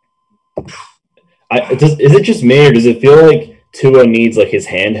 is it just me, or does it feel like Tua needs like his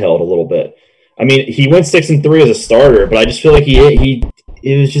handheld a little bit? I mean, he went 6-3 as a starter, but I just feel like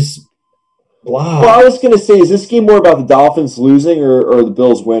it was just blah. Well, I was going to say, is this game more about the Dolphins losing or the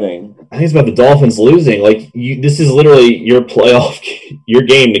Bills winning? I think it's about the Dolphins losing. Like this is literally your your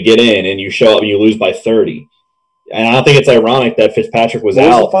game to get in, and you show up and you lose by 30. And I don't think it's ironic that Fitzpatrick was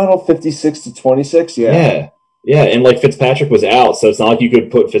out. Was the final 56-26? Yeah. Yeah, and like Fitzpatrick was out, so it's not like you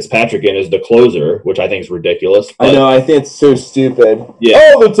could put Fitzpatrick in as the closer, which I think is ridiculous. But, I know, I think it's so stupid.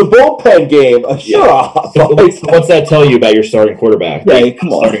 Yeah. Oh, it's a bullpen game. Shut up. So what's that tell you about your starting quarterback? Yeah, come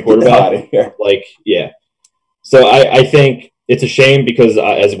on, starting quarterback. Get out of here. Like, yeah. So I think it's a shame because,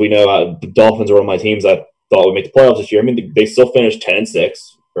 as we know, the Dolphins are one of my teams. I thought would make the playoffs this year. I mean, they still finished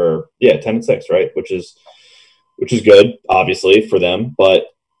 10-6, 10-6, right? Which is good, obviously, for them, but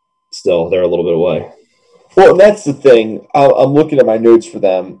still, they're a little bit away. Well, that's the thing. I'm looking at my notes for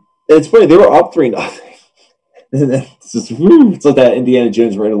them. It's funny, they were up 3-0. It's like that Indiana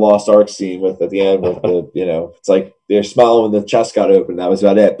Jones Raiders Lost Ark scene at the end with it's like they're smiling when the chest got open. That was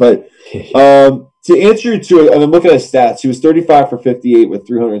about it. But to answer you to, I'm looking at his stats. He was 35 for 58 with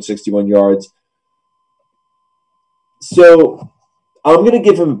 361 yards. So I'm going to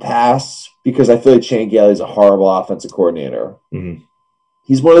give him a pass because I feel like Chan Gailey is a horrible offensive coordinator. Mm-hmm.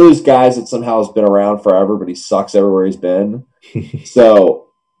 He's one of those guys that somehow has been around forever, but he sucks everywhere he's been. So,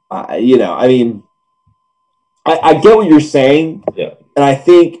 I get what you're saying. Yeah. And I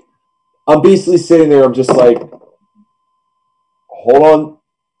think I'm basically sitting there, I'm just like, hold on,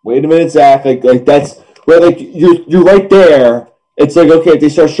 wait a minute, Zach. Like that's where you're right there. It's like, okay, if they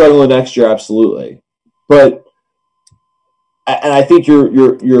start struggling next year, absolutely. But I think your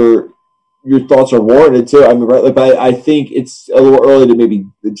thoughts are warranted too. I mean, right? Like, but I think it's a little early to maybe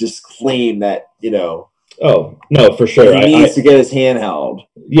just claim that, Oh, no, for sure. He needs to get his hand held.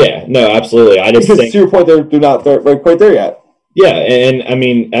 Yeah, no, absolutely. I just think, to your point, they're not quite there yet. Yeah, and I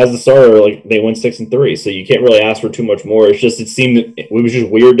mean, as the starter, like they went 6-3, so you can't really ask for too much more. It seemed it was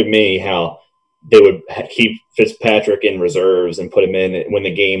just weird to me how they would keep Fitzpatrick in reserves and put him in when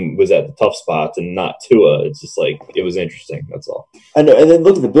the game was at the tough spots and not Tua. It's just like it was interesting. That's all. I know, and then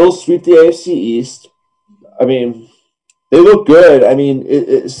look at the Bills sweep the AFC East. I mean, they look good. I mean,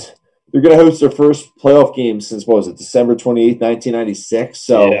 they're going to host their first playoff game since December 28th, 1996.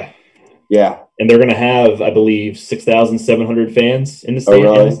 So, yeah. And they're going to have, I believe, 6,700 fans in the stadium.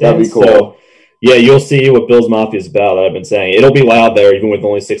 Oh, really? That'd be cool. So, yeah, you'll see what Bills Mafia is about. I've been saying it'll be loud there, even with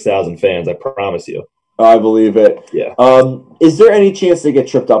only 6,000 fans. I promise you. I believe it. Yeah. Is there any chance they get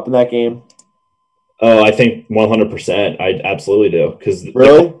tripped up in that game? Oh, I think 100%. I absolutely do.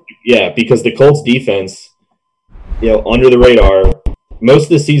 Really? Because the Colts defense, under the radar. Most of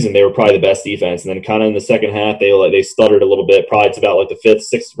the season, they were probably the best defense, and then kind of in the second half, they stuttered a little bit. Probably it's about like the 5th,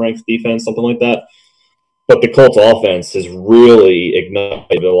 6th ranked defense, something like that. But the Colts offense has really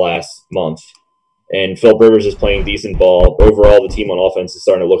ignited the last month, and Phil Rivers is playing decent ball. Overall, the team on offense is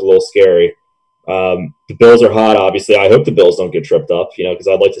starting to look a little scary. The Bills are hot, obviously. I hope the Bills don't get tripped up, because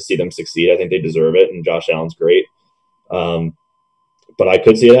I'd like to see them succeed. I think they deserve it, and Josh Allen's great. But I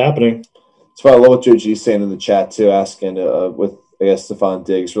could see it happening. That's why I love what Joe G's saying in the chat too, asking with. I guess Stephon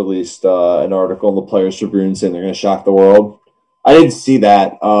Diggs released an article in the Players Tribune saying they're going to shock the world. I didn't see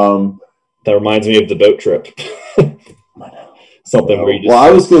that. That reminds me of the boat trip. Something where you just... Well,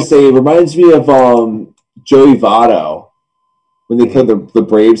 I was going to say it reminds me of Joey Votto when they played the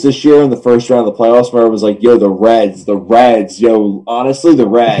Braves this year in the first round of the playoffs, where it was like, yo, the Reds, honestly, the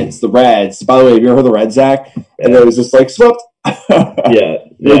Reds. By the way, have you ever heard the Reds, Zach? And it was just like, swept. Yeah.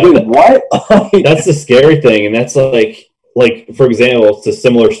 What? That's the scary thing, and that's like, for example, it's a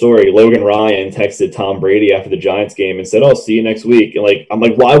similar story. Logan Ryan texted Tom Brady after the Giants game and said, "Oh, see you next week." And I'm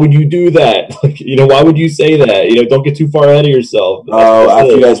like, why would you do that? Why would you say that? Don't get too far ahead of yourself.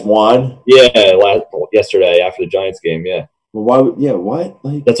 After you guys won? Yeah, yesterday after the Giants game. Yeah. Well, why?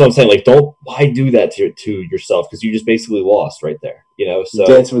 What? That's what I'm saying. Why do that to yourself? Because you just basically lost right there. So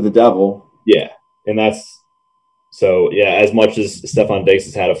dancing with the devil. Yeah, and that's. So yeah, as much as Stephon Diggs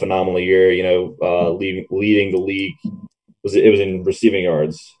has had a phenomenal year, leading the league. It was in receiving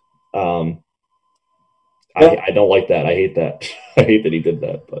yards. I don't like that. I hate that. I hate that he did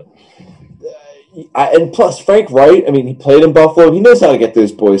that. But and plus, Frank Wright, I mean, he played in Buffalo. He knows how to get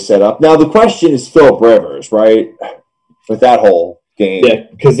those boys set up. Now, the question is Philip Rivers, right? With that whole game. Yeah,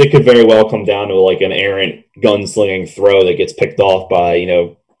 because it could very well come down to an errant gunslinging throw that gets picked off by,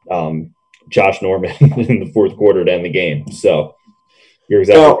 Josh Norman in the fourth quarter to end the game. So you're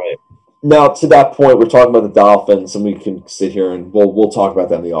exactly right. Now, to that point, we're talking about the Dolphins, and we can sit here and we'll talk about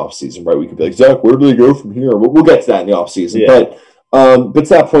that in the offseason, right? We could be like, Zach, where do they go from here? We'll get to that in the offseason. Yeah. But to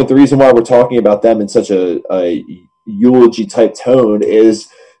that point, the reason why we're talking about them in such a eulogy-type tone is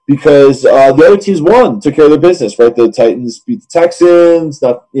because the other teams took care of their business, right? The Titans beat the Texans.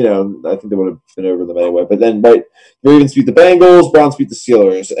 I think they would have been over them anyway. But then, right, Ravens beat the Bengals, Browns beat the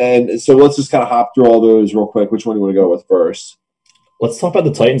Steelers. And so let's just kind of hop through all those real quick. Which one do you want to go with first? Let's talk about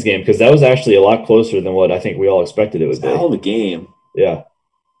the Titans game because that was actually a lot closer than what I think we all expected it would be. Hell of a game. Yeah.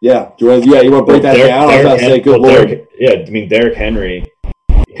 Yeah. You want to break that down? I was about to say, good Lord. Derrick Henry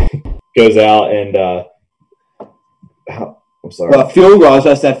goes out and I'm sorry. Well, field goal.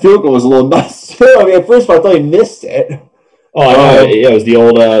 That field goal was a little nuts too. I mean, at first I thought he missed it. Oh, I know. It was the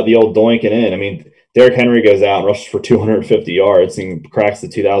old doinking in. I mean, Derrick Henry goes out and rushes for 250 yards and cracks the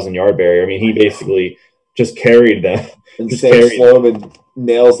 2,000-yard barrier. I mean, he basically just carried them. And Just Sam carried. Sloman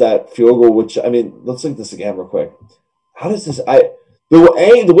nails that field goal, which, I mean, let's look at this again real quick. How does this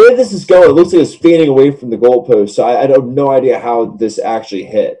the way this is going, it looks like it's fading away from the goalpost. So I have no idea how this actually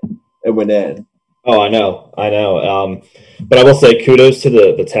hit and went in. Oh, I know. But I will say kudos to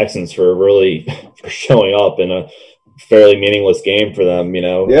the Texans for really for showing up in a fairly meaningless game for them.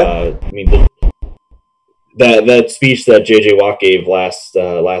 Yeah. I mean, that speech that JJ Watt gave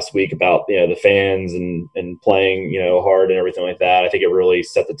last week about the fans and playing hard and everything like that. I think it really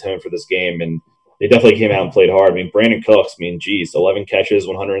set the tone for this game, and they definitely came out and played hard. I mean, Brandon Cooks. 11 catches,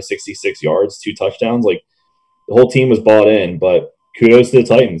 166 yards, 2 touchdowns. Like the whole team was bought in. But kudos to the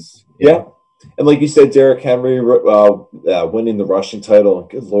Titans. Yeah. And like you said, Derrick Henry winning the rushing title.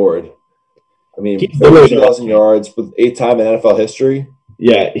 Good Lord. I mean, over 2,000 yards with 8-time in NFL history.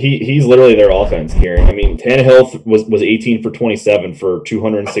 Yeah, he's literally their offense, Kieran. I mean, Tannehill was 18 for 27 for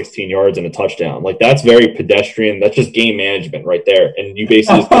 216 yards and a touchdown. Like, that's very pedestrian. That's just game management right there. And you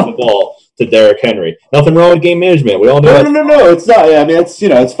basically just give the ball to Derrick Henry. Nothing wrong with game management. We all know No. It's not. I mean,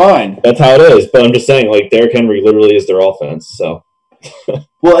 it's fine. That's how it is. But I'm just saying, like, Derrick Henry literally is their offense. So,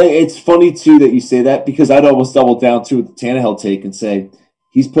 well, it's funny too that you say that, because I'd almost double down to the Tannehill take and say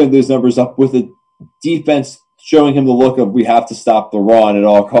he's putting those numbers up with a defense showing him the look of we have to stop the run at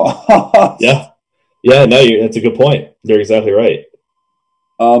all costs. Yeah. No, that's a good point. You're exactly right.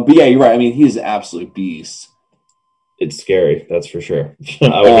 But yeah, you're right. I mean, he's an absolute beast. It's scary, that's for sure.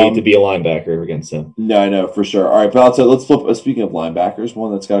 I would hate to be a linebacker against him. No, I know, for sure. All right, but let's flip. Speaking of linebackers,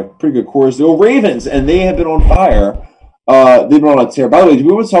 one that's got a pretty good core is the Ravens, and they have been on fire. They've been on a tear. By the way, do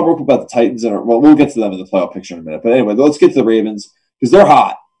we want to talk real quick about the Titans? We'll get to them in the playoff picture in a minute. But anyway, let's get to the Ravens, because they're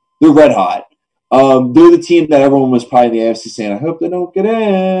hot. They're red hot. They're the team that everyone was probably in the AFC saying, I hope they don't get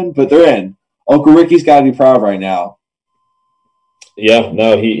in, but they're in. Uncle Ricky's got to be proud right now. Yeah,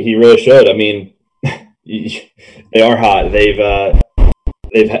 no, he really should. I mean, they are hot. They've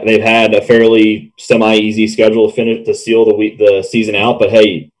had a fairly semi-easy schedule to seal the season out, but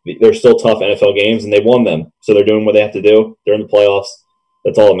hey, they're still tough NFL games, and they won them, so they're doing what they have to do. They're in the playoffs.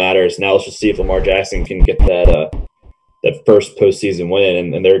 That's all that matters. Now let's just see if Lamar Jackson can get that first postseason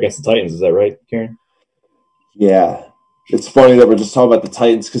win, and they're against the Titans. Is that right, Kieran? Yeah. It's funny that we're just talking about the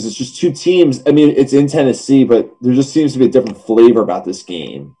Titans, because it's just two teams. I mean, it's in Tennessee, but there just seems to be a different flavor about this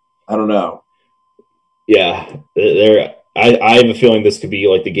game. I don't know. Yeah. I have a feeling this could be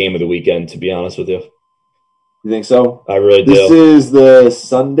like the game of the weekend, to be honest with you. You think so? I really do. This is the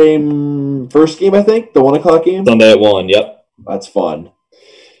Sunday first game, I think? The 1 o'clock game? Sunday at 1, yep. That's fun.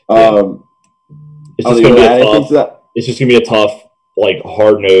 Yeah. It's just going to be a tough, like,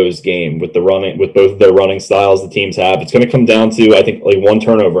 hard-nosed game with both of their running styles the teams have. It's going to come down to, I think, like one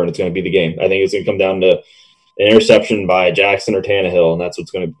turnover, and it's going to be the game. I think it's going to come down to an interception by Jackson or Tannehill, and that's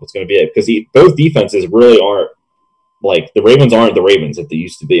what's going to be it. Because both defenses really aren't, like, the Ravens aren't the Ravens that they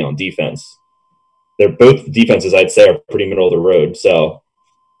used to be on defense. They're both defenses, I'd say, are pretty middle of the road. So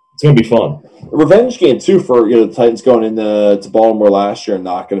it's going to be fun. A revenge game, too, for the Titans going into Baltimore last year and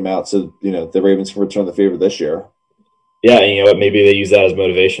knocking them out, so the Ravens can return the favor this year. Yeah, and you know what? Maybe they use that as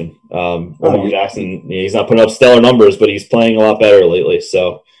motivation. Lamar Jackson, he's not putting up stellar numbers, but he's playing a lot better lately.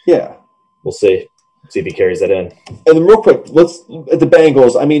 So yeah, we'll see. See if he carries that in. And then real quick, let's at the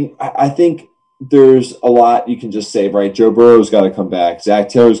Bengals. I mean, I think there's a lot you can just say, right? Joe Burrow's got to come back. Zach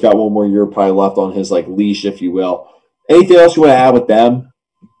Taylor's got one more year probably left on his leash, if you will. Anything else you want to add with them?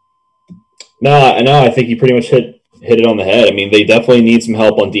 No, I think you pretty much hit it on the head. I mean, they definitely need some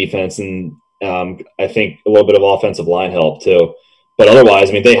help on defense, and I think a little bit of offensive line help too. But otherwise,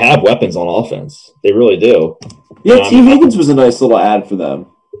 I mean, they have weapons on offense. They really do. Yeah, T. Higgins was a nice little ad for them.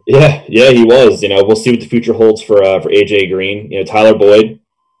 Yeah, he was. We'll see what the future holds for AJ Green. Tyler Boyd,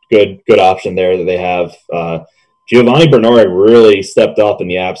 good option there that they have. Giovanni Bernard really stepped up in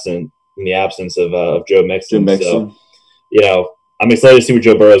the absence of Joe Mixon. So, I'm excited to see what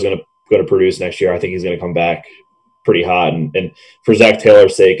Joe Burrow is going to produce next year. I think he's going to come back pretty hot. And for Zach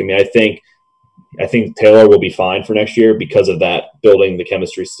Taylor's sake, I mean, I think Taylor will be fine for next year because of that, building the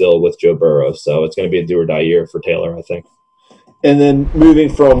chemistry still with Joe Burrow. So it's going to be a do or die year for Taylor, I think. And then moving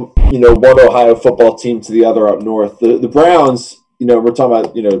from, one Ohio football team to the other up north, the Browns, we're talking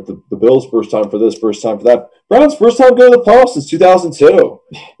about, the Bills' first time for this, first time for that. Browns' first time going to the playoffs since 2002.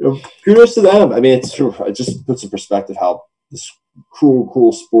 Kudos to them. I mean, it just puts in perspective how this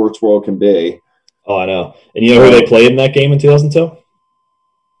cruel sports world can be. Oh, I know. And you know who they played in that game in 2002?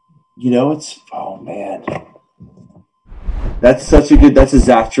 Oh, man. That's a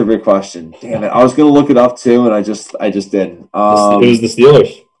Zach trivia question. Damn it. I was going to look it up too, and I just didn't. It was the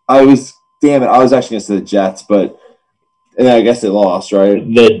Steelers. I was actually going to say the Jets, but And I guess they lost, right?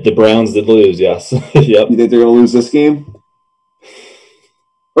 The Browns did lose, yes. Yep. You think they're going to lose this game?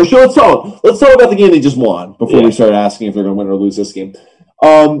 Or sure, let's talk about the game they just won before we start asking if they're going to win or lose this game.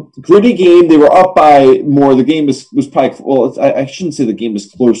 Gritty game. They were up by more. The game was probably I shouldn't say the game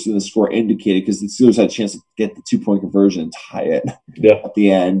was closer than the score indicated because the Steelers had a chance to get the 2-point conversion and tie it at the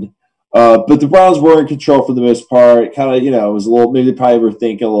end. But the Browns were in control for the most part. Kind of, it was a little. Maybe they probably were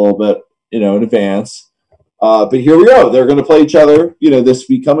thinking a little bit, in advance. But here we go. They're going to play each other, this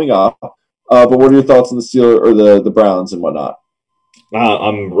week coming up. But what are your thoughts on the Steelers or the Browns and whatnot?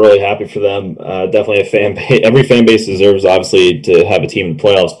 I'm really happy for them. Definitely a fan base. Every fan base deserves, obviously, to have a team in the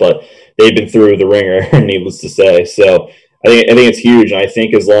playoffs, but they've been through the ringer, needless to say. So I think it's huge. And I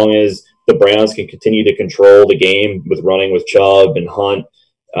think as long as the Browns can continue to control the game with running with Chubb and Hunt,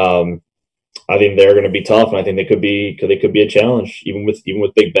 I think they're going to be tough, and I think they could be a challenge, even with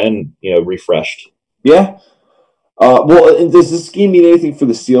Big Ben, refreshed. Yeah. Well, does this game mean anything for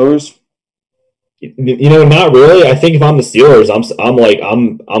the Steelers? Not really. I think if I'm the Steelers,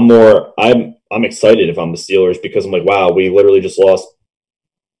 I'm excited if I'm the Steelers because I'm like, wow, we literally just lost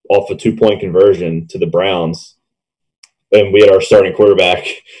off a 2-point conversion to the Browns, and we had our starting quarterback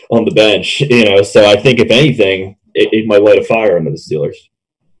on the bench. So I think if anything, it might light a fire under the Steelers.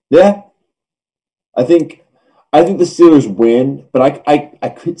 Yeah, I think the Steelers win, but I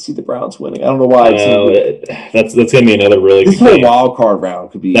could see the Browns winning. I don't know why. That's going to be another really good game. Wild card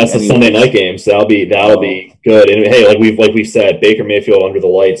round could be. That's the Sunday night game, so that'll be good. And hey, like we've said, Baker Mayfield under the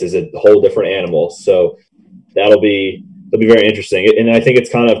lights is a whole different animal. So that'll be very interesting. And I think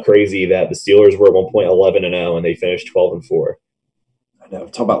it's kind of crazy that the Steelers were at one point 11-0 and they finished 12-4. I know.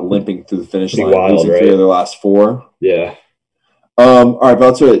 Talk about limping through the finish line, wild, right? 3 of their last 4. Yeah. All right, but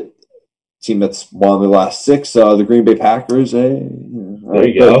let's do it. Team that's won the last 6, the Green Bay Packers. There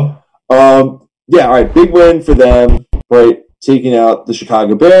you go. Yeah, all right, big win for them, right? Taking out the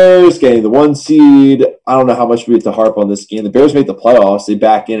Chicago Bears, getting the 1 seed. I don't know how much we have to harp on this game. The Bears made the playoffs. They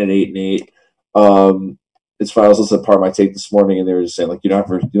back in at 8-8. It's funny. I was listening to part of my take this morning, and they were just saying, like, you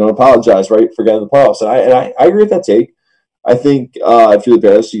don't apologize, right, for getting the playoffs. And I agree with that take. I think if you're the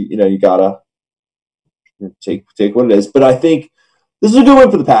Bears, you gotta take what it is. But I think this is a good win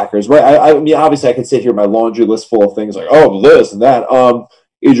for the Packers, right? I mean, obviously, I could sit here my laundry list full of things like, this and that.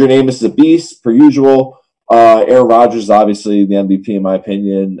 Adrian Amos is a beast, per usual. Aaron Rodgers is obviously the MVP, in my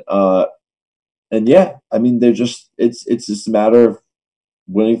opinion. And yeah, I mean, it's just a matter of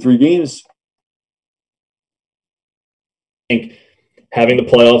winning 3 games. I think having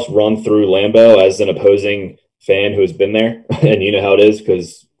the playoffs run through Lambeau as an opposing fan who has been there, and you know how it is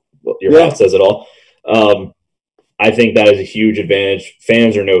because your hat says it all. I think that is a huge advantage,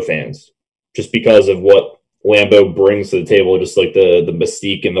 fans or no fans, just because of what Lambeau brings to the table, just like the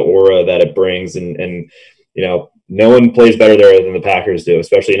mystique and the aura that it brings. And no one plays better there than the Packers do,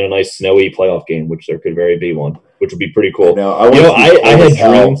 especially in a nice snowy playoff game, which there could very be one, which would be pretty cool. I had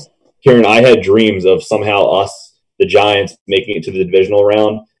dreams, Kieran, I had dreams of somehow us, the Giants, making it to the divisional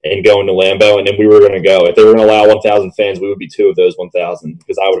round and going to Lambeau, and then we were going to go. If they were going to allow 1,000 fans, we would be 2 of those 1,000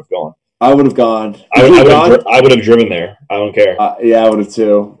 because I would have gone. I would have gone. I would have driven there. I don't care. Yeah, I would have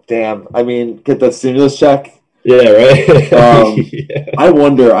too. Damn. I mean, get that stimulus check. Yeah, right. I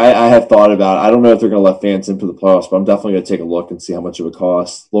wonder. I have thought about it. I don't know if they're going to let fans in for the playoffs, but I'm definitely going to take a look and see how much it would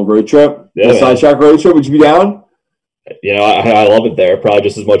cost. A little road trip. Yeah, sidetrack road trip. Would you be down? I love it there. Probably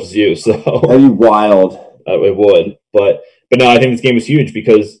just as much as you. So that'd be wild. It would. But no, I think this game was huge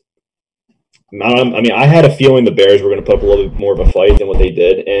because I had a feeling the Bears were going to put up a little bit more of a fight than what they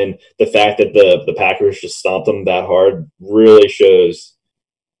did, and the fact that the Packers just stomped them that hard really shows,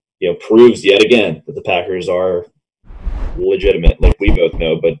 proves yet again that the Packers are legitimate. Like we both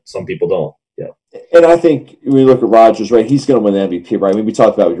know, but some people don't. Yeah, and I think when you look at Rodgers, right, he's going to win the MVP, right? I mean, we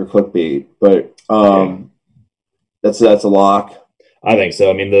talked about your clickbait, but that's a lock. I think so.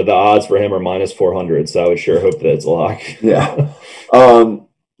 I mean, the odds for him are -400, so I would sure hope that it's a lock. Yeah.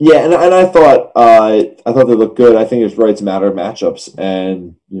 Yeah, and I thought they looked good. I think it's right. It's a matter of matchups,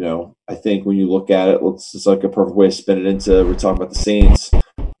 and I think when you look at it, it's like a perfect way to spin it into. We're talking about the Saints. They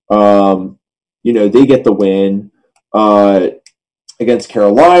get the win against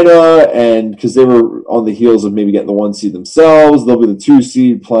Carolina, and because they were on the heels of maybe getting the 1 seed themselves, they'll be the 2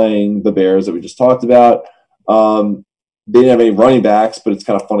 seed playing the Bears that we just talked about. They didn't have any running backs, but it's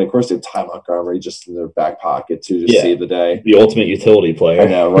kind of funny. Of course, they have Ty Montgomery just in their back pocket to save the day. The ultimate utility player. I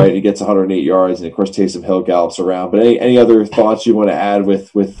know, right? He gets 108 yards, and of course, Taysom Hill gallops around. But any other thoughts you want to add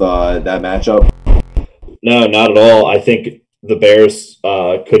with that matchup? No, not at all. I think the Bears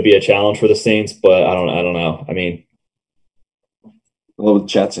could be a challenge for the Saints, but I don't know. I mean, I love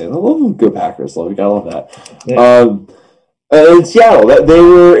Chet saying, "I love good Packers." You gotta love that. Yeah. In Seattle, they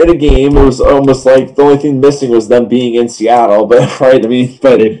were in a game. It was almost like the only thing missing was them being in Seattle. But right, I mean,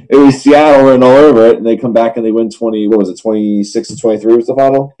 but it was Seattle and all over it, and they come back and they win 20. What was it, 26-23 was the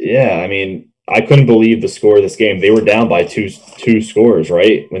final? Yeah, I mean, I couldn't believe the score of this game. They were down by two scores,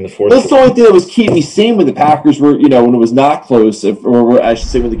 right? When the fourth. That's the only thing that was keeping me sane when the Packers were, when it was not close, or I should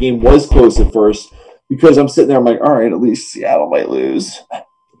say when the game was close at first, because I'm sitting there, I'm like, all right, at least Seattle might lose.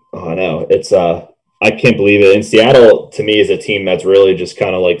 Oh, I know. It's I can't believe it. And Seattle, to me, is a team that's really just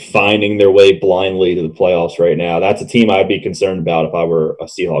kind of like finding their way blindly to the playoffs right now. That's a team I'd be concerned about if I were a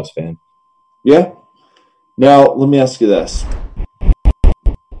Seahawks fan. Yeah. Now, let me ask you this.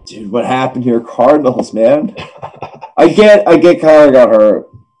 Dude, what happened here? Cardinals, man. I get Kyler got hurt,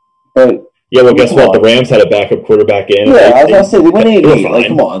 but yeah, well, guess what? The Rams had a backup quarterback in. Yeah, I was gonna say they went 8-8. Like,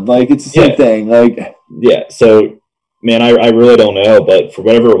 come on, like it's the same thing. Like, yeah. So, man, I really don't know, but for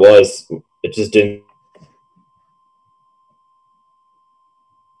whatever it was, it just didn't.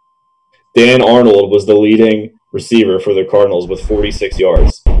 Dan Arnold was the leading receiver for the Cardinals with 46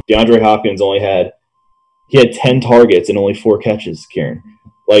 yards. DeAndre Hopkins had 10 targets and only 4 catches, Kieran.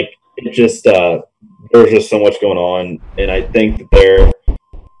 Like, it just there's just so much going on, and I think that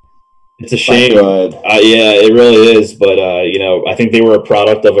it's a shame. Yeah, it really is, but I think they were a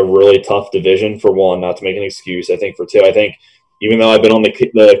product of a really tough division, for one, not to make an excuse. I think for two, I think even though I've been on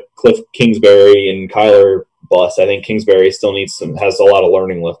the Cliff Kingsbury and Kyler bus, I think Kingsbury still has a lot of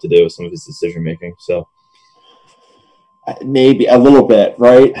learning left to do with some of his decision making. So maybe a little bit,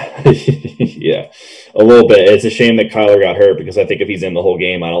 right? Yeah, a little bit. It's a shame that Kyler got hurt, because I think if he's in the whole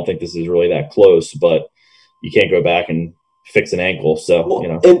game, I don't think this is really that close. But you can't go back and fix an ankle. So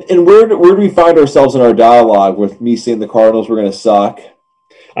And where do we find ourselves in our dialogue with me saying the Cardinals were going to suck?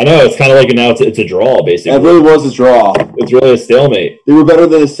 I know, it's kind of like now it's a draw, basically. It really was a draw. It's really a stalemate. They were better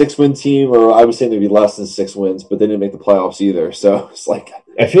than a 6-win team, or I was saying they'd be less than 6 wins, but they didn't make the playoffs either. So it's like,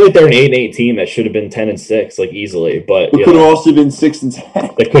 I feel like they're an 8-8 team that should have been 10-6, like easily. But it could have also been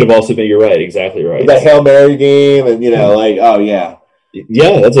 6-10. That could have also been. You're right, exactly right. That Hail Mary game, and oh yeah,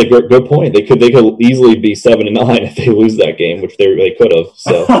 that's a good point. They could easily be 7-9 if they lose that game, which they could have.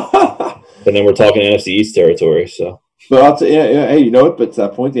 So, and then we're talking NFC East territory. So. But I'll hey, you know what? But to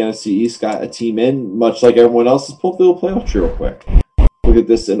that point, the NFC East got a team in, much like everyone else. Let's pull through the playoff tree real quick. Look at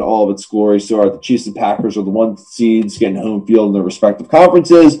this in all of its glory. So the Chiefs and Packers are the 1 seeds getting home field in their respective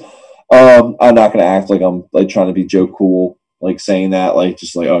conferences. I'm not going to act like I'm like trying to be Joe Cool, like saying that, like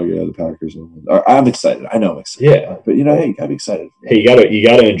just like, oh yeah, the Packers. I'm excited. I know I'm excited. Yeah, but hey, you gotta be excited. Hey, you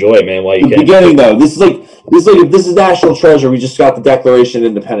gotta enjoy it, man. While you can. The beginning though, this is like if this is national treasure. We just got the Declaration of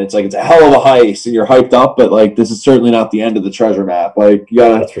Independence. Like, it's a hell of a heist, and you're hyped up. But like, this is certainly not the end of the treasure map. Like, you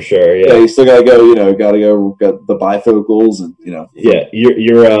gotta. That's for sure. Yeah, you still gotta go. Gotta go. Got the bifocals, and Yeah,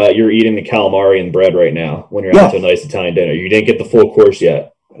 you're eating the calamari and bread right now when you're out to a nice Italian dinner. You didn't get the full course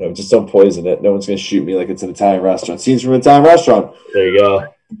yet. Just don't poison it. No one's going to shoot me like it's an Italian restaurant. Scenes from an Italian restaurant. There you go.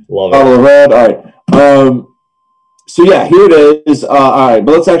 Love it. Bottle of red. All right. So, yeah, here it is. All right,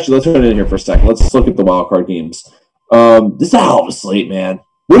 but let's turn it in here for a second. Let's look at the wild card games. This is a hell of a slate, man.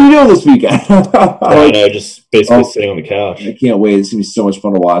 What are you doing this weekend? I know, just basically sitting on the couch. I can't wait. It's going to be so much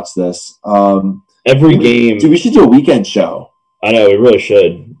fun to watch this. Every game. Dude, we should do a weekend show. I know, we really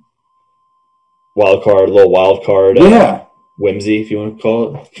should. Little wild card. Yeah. Whimsy, if you want to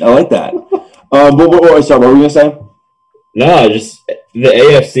call it. I like that. What were you going to say? No, just the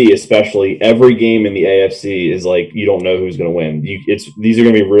AFC especially. Every game in the AFC is like you don't know who's going to win. These are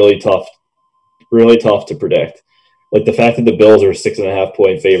going to be really tough to predict. Like, the fact that the Bills are 6.5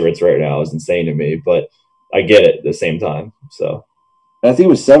 point favorites right now is insane to me, but I get it at the same time. So I think it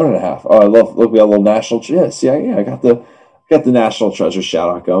was 7.5. Oh, I love. Look, we got a little national. Yes, yeah. I got the national treasure shout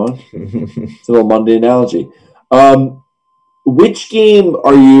out going. It's a little Monday analogy. Which game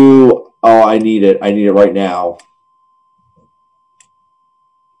are you? Oh, I need it. I need it right now.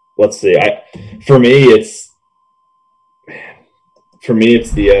 Let's see. For me, it's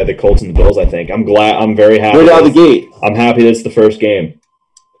the Colts and the Bills. I think I'm very happy. Right out of the gate. I'm happy that it's the first game,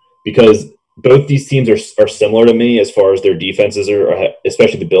 because both these teams are similar to me as far as their defenses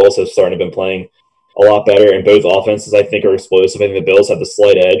especially the Bills have started to been playing a lot better, and both offenses I think are explosive. I think the Bills have the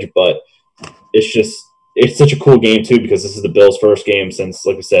slight edge, but it's such a cool game too, because this is the Bills' first game since,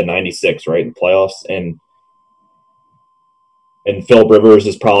 like we said, '96, right, in the playoffs, and Phil Rivers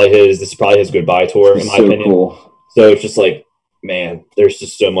is probably his goodbye tour, in my opinion. Cool. So it's just like, man, there's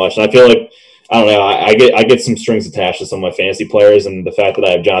just so much, and I feel like, I don't know, I get some strings attached to some of my fantasy players, and the fact that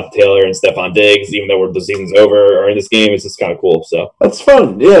I have Jonathan Taylor and Stephon Diggs, even though the season's over, or in this game, it's just kind of cool. So that's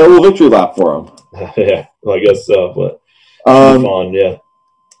fun. Yeah, a little victory lap for him. Yeah, well, I guess so, but fun. Yeah.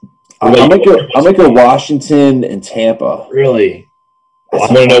 I might go Washington and Tampa. Really? I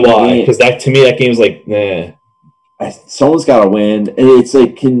want to know why. Because to me, that game's like, nah. Someone's got to win, and it's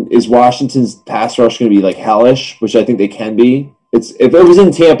like, is Washington's pass rush going to be like hellish, which I think they can be. If it was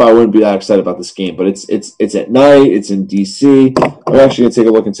in Tampa, I wouldn't be that excited about this game, but it's at night. It's in DC. I'm actually going to take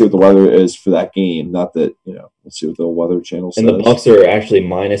a look and see what the weather is for that game. Not that we'll see what the Weather Channel says. And the Bucs are actually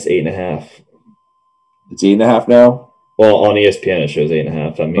 -8.5. It's 8.5 now. Well, on ESPN it shows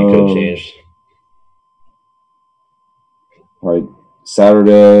 8.5. I mean, it could have changed. All right,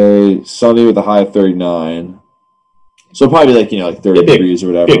 Saturday, sunny with a high of 39. So probably like 30 degrees or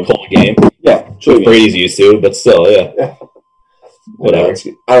whatever. Big cold game. Yeah, which Brady's used to, but still, yeah. Whatever.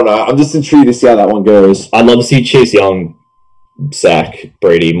 I don't know. I'm just intrigued to see how that one goes. I'd love to see Chase Young sack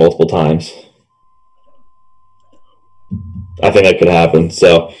Brady multiple times. I think that could happen.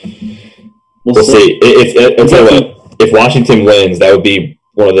 So we'll see. If Washington wins, that would be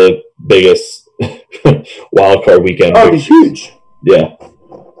one of the biggest wild card weekends. Oh, it'd be huge. Yeah.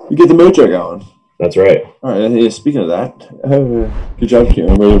 You get the mojo going. That's right. All right. Speaking of that, good job,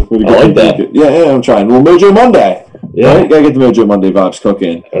 Kieran. I like that. Yeah, I'm trying. Well, Mojo Monday. Yeah. Right? Gotta get the Mojo Monday vibes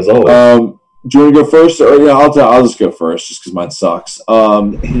cooking. As always. Do you want to go first? Or I'll just go first just because mine sucks. You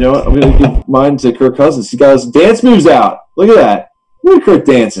know what? I'm going to give mine to Kirk Cousins. He got his dance moves out. Look at that. Look at Kirk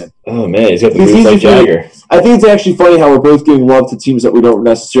dancing. Oh, man. He's got the moves like Jagger. I think it's actually funny how we're both giving love to teams that we don't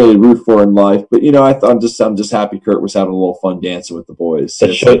necessarily root for in life. But, I'm just happy Kirk was having a little fun dancing with the boys.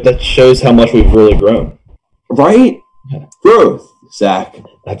 That shows how much we've really grown. Right? Yeah. Growth, Zach.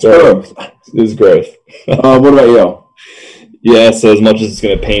 That's right. Growth. It is growth. What about you? Yeah, so as much as it's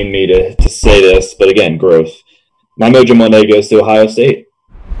going to pain me to say this, but again, growth. My Mojo Monday goes to Ohio State.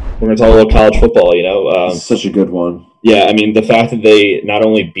 We're going to talk a little college football, Such a good one. Yeah, I mean, the fact that they not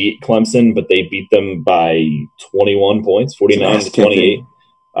only beat Clemson, but they beat them by 21 points, 49-28.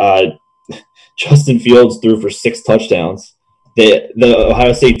 Justin Fields threw for 6 touchdowns. The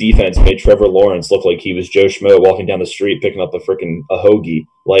Ohio State defense made Trevor Lawrence look like he was Joe Schmo walking down the street picking up a hoagie.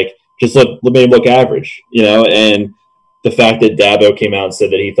 Like, just made him look average, and the fact that Dabo came out and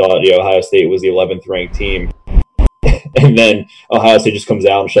said that he thought Ohio State was the 11th ranked team, and then Ohio State just comes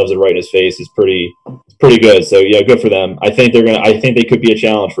out and shoves it right in his face is pretty good. So yeah, good for them. I think they could be a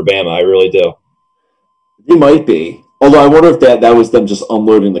challenge for Bama. I really do. They might be. Although I wonder if that was them just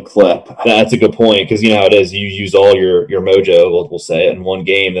unloading the clip. That's a good point because how it is. You use all your mojo, we'll say it, in one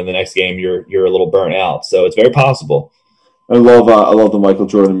game, then the next game you're a little burnt out. So it's very possible. I love the Michael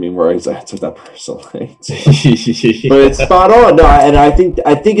Jordan meme where he's like, I took that personally. But it's spot on. No, and I think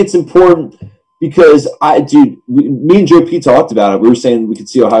it's important because me and Joe P talked about it. We were saying we could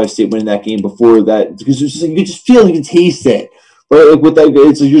see Ohio State winning that game before that because it's just like, you could just feel, you can taste it. But like with that,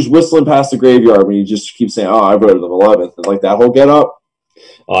 it's like you're just whistling past the graveyard when you just keep saying, "Oh, I voted them 11th," and like that whole get up.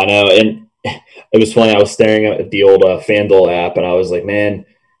 Oh, I know, and it was funny. I was staring at the old FanDuel app, and I was like, "Man,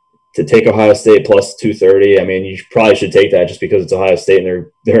 to take Ohio State plus 230, I mean, you probably should take that just because it's Ohio State and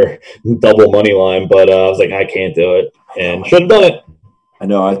they're double money line." But I was like, I can't do it, and should have done it. I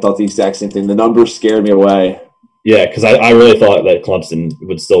know. I thought the exact same thing. The numbers scared me away. Yeah, because I really thought that Clemson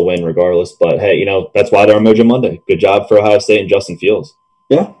would still win regardless. But, hey, that's why they're on Mojo Monday. Good job for Ohio State and Justin Fields.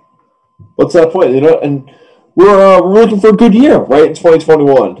 Yeah. What's that point? And we're looking for a good year, right, in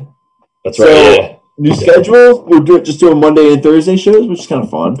 2021. That's right, yeah. New schedule. We're just doing Monday and Thursday shows, which is kind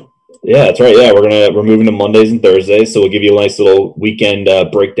of fun. Yeah, that's right. Yeah, we're moving to Mondays and Thursdays, so we'll give you a nice little weekend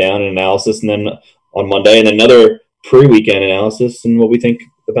breakdown and analysis, and then on Monday, and another pre-weekend analysis and what we think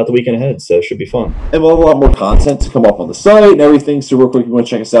about the weekend ahead, so it should be fun. And we'll have a lot more content to come up on the site and everything, so real quick, you want to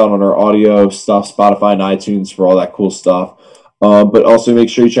check us out on our audio stuff, Spotify and iTunes for all that cool stuff. But also make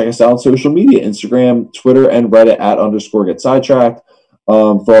sure you check us out on social media, Instagram, Twitter, and Reddit @_GetSidetracked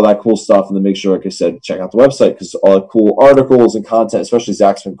for all that cool stuff. And then make sure, like I said, check out the website because all the cool articles and content, especially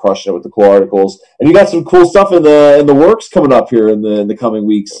Zach's been crushing it with the cool articles. And you got some cool stuff in the works coming up here in the coming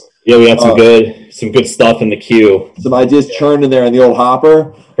weeks. Yeah, we got some good stuff in the queue. Some ideas churning there in the old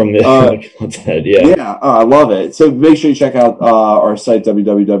hopper. From the content, yeah. Yeah, I love it. So make sure you check out our site,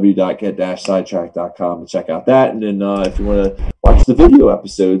 www.get-sidetrack.com, and check out that. And then if you want to watch the video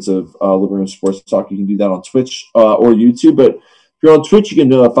episodes of Living Room Sports Talk, you can do that on Twitch or YouTube. But if you're on Twitch, you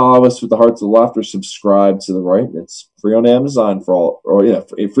can follow us with the heart to the left or subscribe to the right. It's free on Amazon free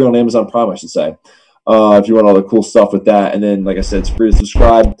on Amazon Prime, I should say. If you want all the cool stuff with that. And then, like I said, it's free to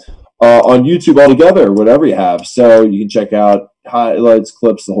subscribe on YouTube altogether, whatever you have. So you can check out highlights,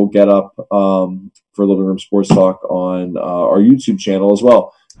 clips, the whole get up for Living Room Sports Talk on our YouTube channel as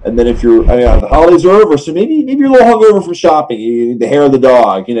well. And then if the holidays are over, so maybe you're a little hungover from shopping, you need the hair of the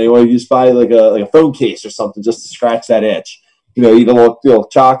dog, you want to just buy like a phone case or something just to scratch that itch. eat a little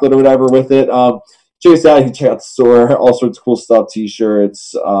chocolate or whatever with it. Check us out. You can check out the store. All sorts of cool stuff,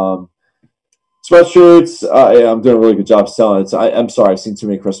 T-shirts, sweatshirts. Yeah, I'm doing a really good job selling it. So I'm sorry, I've seen too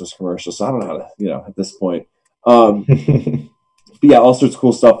many Christmas commercials, so I don't know how to, at this point. But yeah, all sorts of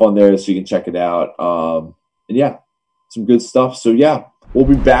cool stuff on there, so you can check it out. And yeah, some good stuff. So yeah, we'll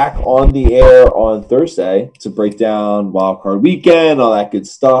be back on the air on Thursday to break down Wild Card Weekend, all that good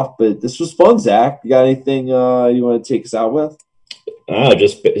stuff. But this was fun, Zach. You got anything you want to take us out with?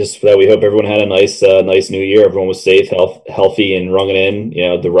 Just that we hope everyone had a nice new year. Everyone was safe, healthy, and rung it in,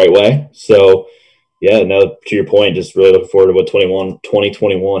 the right way. So, yeah, no, to your point, just really looking forward to what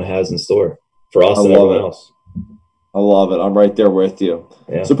 2021 has in store for us and everyone else. I love it. I'm right there with you.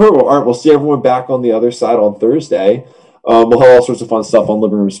 Yeah. So, perfect. All right, we'll see everyone back on the other side on Thursday. We'll have all sorts of fun stuff on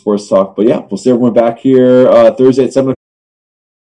Living Room Sports Talk. But yeah, we'll see everyone back here Thursday at 7